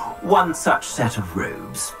you one such set of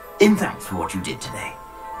robes, in thanks for what you did today.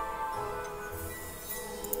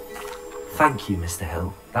 Thank you, Mr.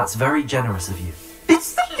 Hill. That's very generous of you.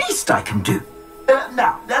 It's the least I can do.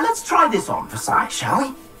 Now, let's try this on for size, shall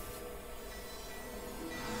we?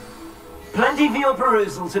 Plenty for your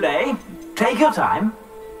perusal today. Take your time.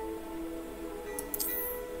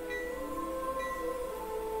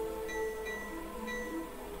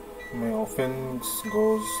 my offense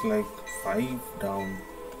goes like 5 down.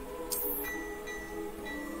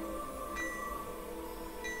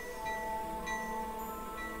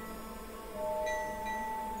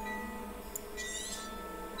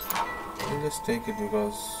 I'll just take it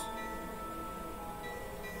because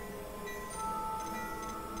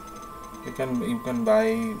you can buy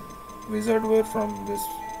wizardware from this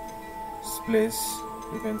place.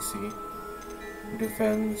 You can see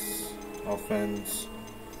defense, offense,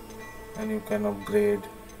 and you can upgrade.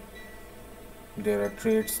 There are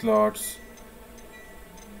trade slots.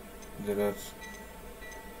 There are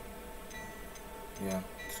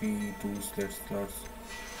 3 2 slots.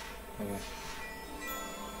 Okay.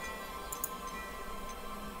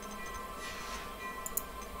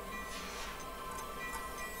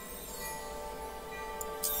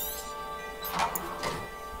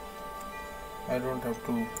 I don't have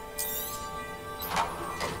to.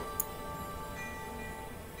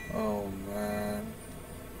 Oh man.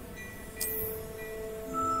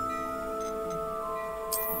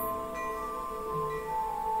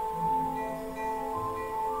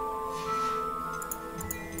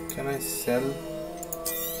 Can I sell?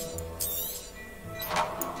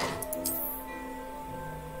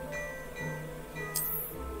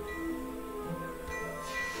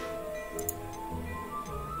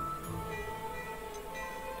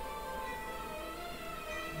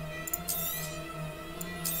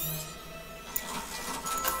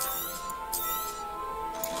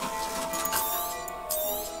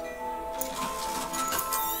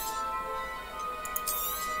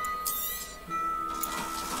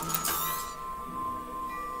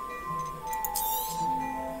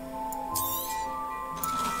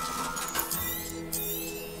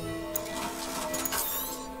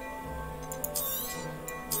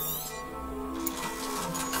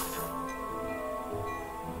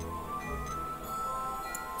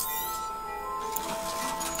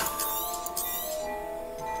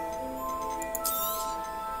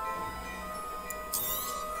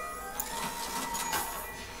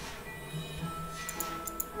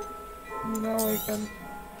 now I can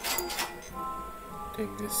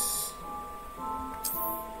take this.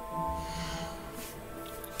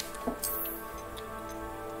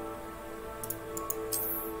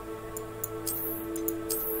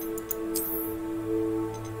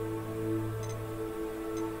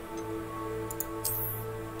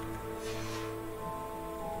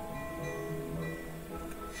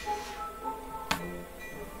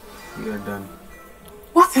 We are done.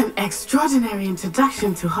 What an extraordinary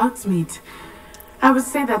introduction to Hogsmeade. I would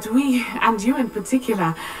say that we, and you in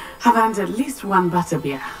particular, have earned at least one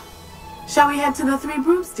butterbeer. Shall we head to the Three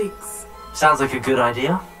Broomsticks? Sounds like a good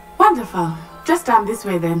idea. Wonderful. Just down this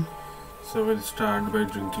way then. So we'll start by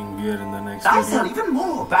drinking beer in the next I video. sell even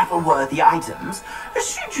more battle-worthy items.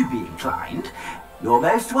 Should you be inclined, you're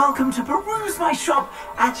most welcome to peruse my shop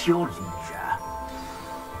at your leisure.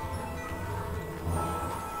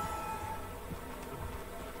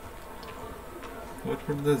 What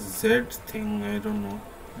was the Z thing? I don't know.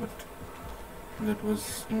 But that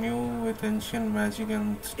was new with ancient magic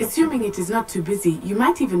and stuff. Assuming it is not too busy, you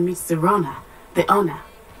might even meet Serona, the owner.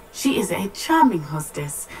 She is a charming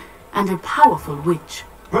hostess and a powerful witch.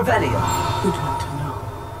 Revelio. Good one to know.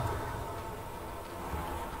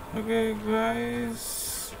 Okay, guys.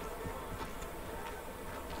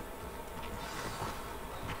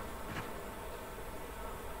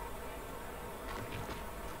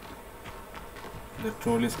 The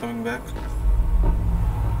troll is coming back.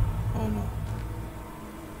 Oh no.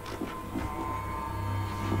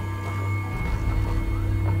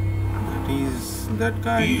 That is that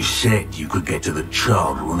guy. You said you could get to the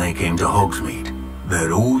child when they came to Hogsmeade.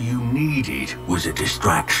 That all you needed was a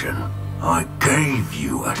distraction. I gave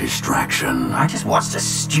you a distraction. I just watched a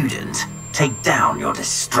student take down your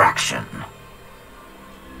distraction.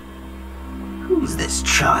 Who's this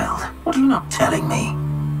child? What are you not telling me?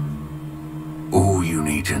 All you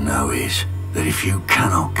need to know is that if you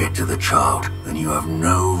cannot get to the child, then you have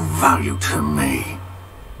no value to me.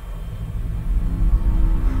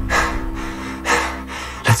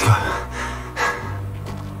 Let's go.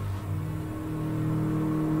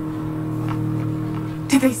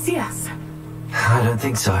 Did they see us? I don't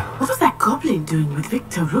think so. What was that goblin doing with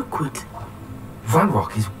Victor Rookwood?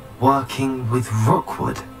 Ranrock is working with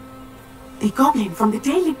Rookwood. The goblin from the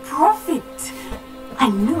Daily Prophet. I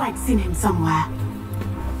knew I'd seen him somewhere.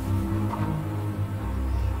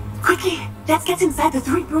 Quickly, let's get inside the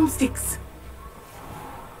Three Broomsticks.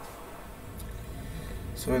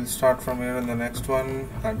 So we'll start from here in the next one.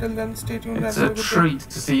 Until then, stay tuned. It's a treat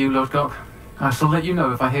to see you, Lodgok. I shall let you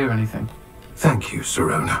know if I hear anything. Thank you,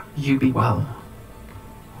 Serona. You be well.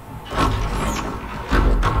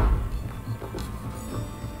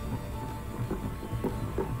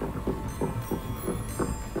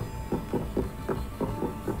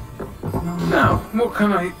 Now, what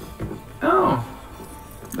can I... Oh,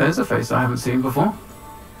 there's a face I haven't seen before.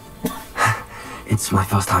 It's my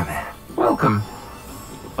first time here. Welcome.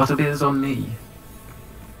 Butterbeer's on me.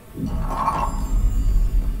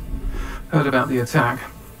 Heard about the attack.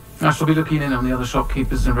 I shall be looking in on the other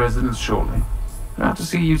shopkeepers and residents shortly. Glad to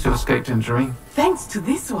see you two escaped injury. Thanks to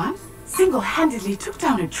this one, single-handedly took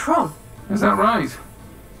down a troll. Is that right?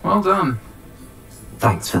 Well done.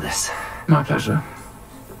 Thanks for this. My pleasure.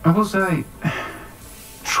 I will say,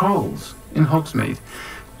 trolls in Hogsmeade.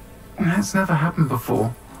 That's never happened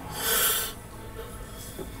before.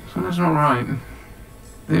 Something's not right.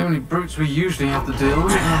 The only brutes we usually have to deal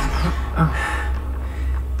with are...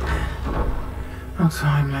 How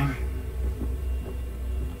timely.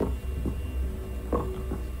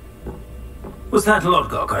 Was that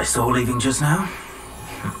Lodgok I saw leaving just now?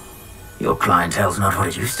 Your clientele's not what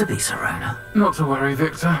it used to be, Serona. Not to worry,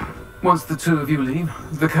 Victor. Once the two of you leave,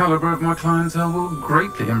 the caliber of my clientele will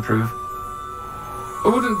greatly improve.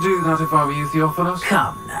 I wouldn't do that if I were you, Theophilus.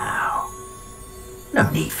 Come now. No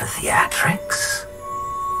need for theatrics.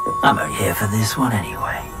 I'm only here for this one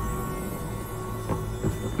anyway.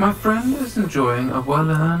 My friend is enjoying a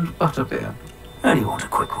well-earned butterbeer. Only want a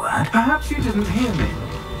quick word. Perhaps you didn't hear me.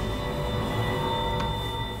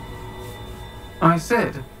 I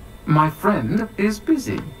said, my friend is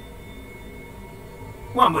busy.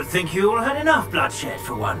 One would think you all had enough bloodshed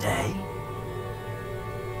for one day.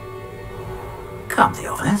 Come,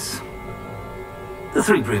 Theophilus. The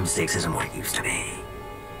Three Broomsticks isn't what it used to be.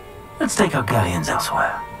 Let's take our galleons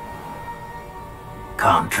elsewhere.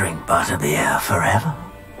 Can't drink butterbeer forever.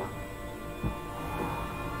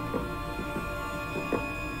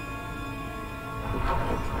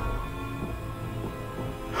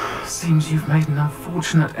 Seems you've made an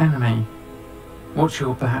unfortunate enemy. Watch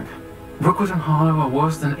your back. Rookwood and Harlow are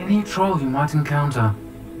worse than any troll you might encounter.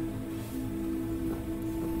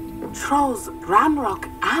 Trolls, Ranrock,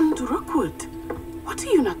 and Rookwood. What are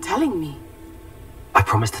you not telling me? I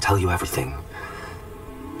promised to tell you everything,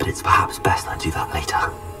 but it's perhaps best I do that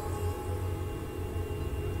later.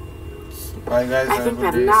 Bye guys. I think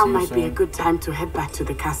that now might be a good time to head back to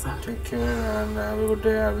the castle. Take care and have a good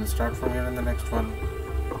day. I will start from here in the next one.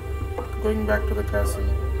 Going back to the castle.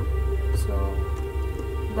 So,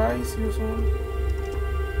 bye. See you soon.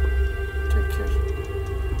 Take care.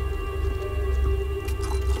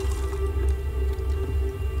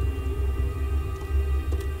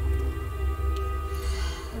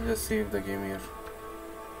 I'll just save the game here.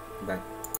 Bye.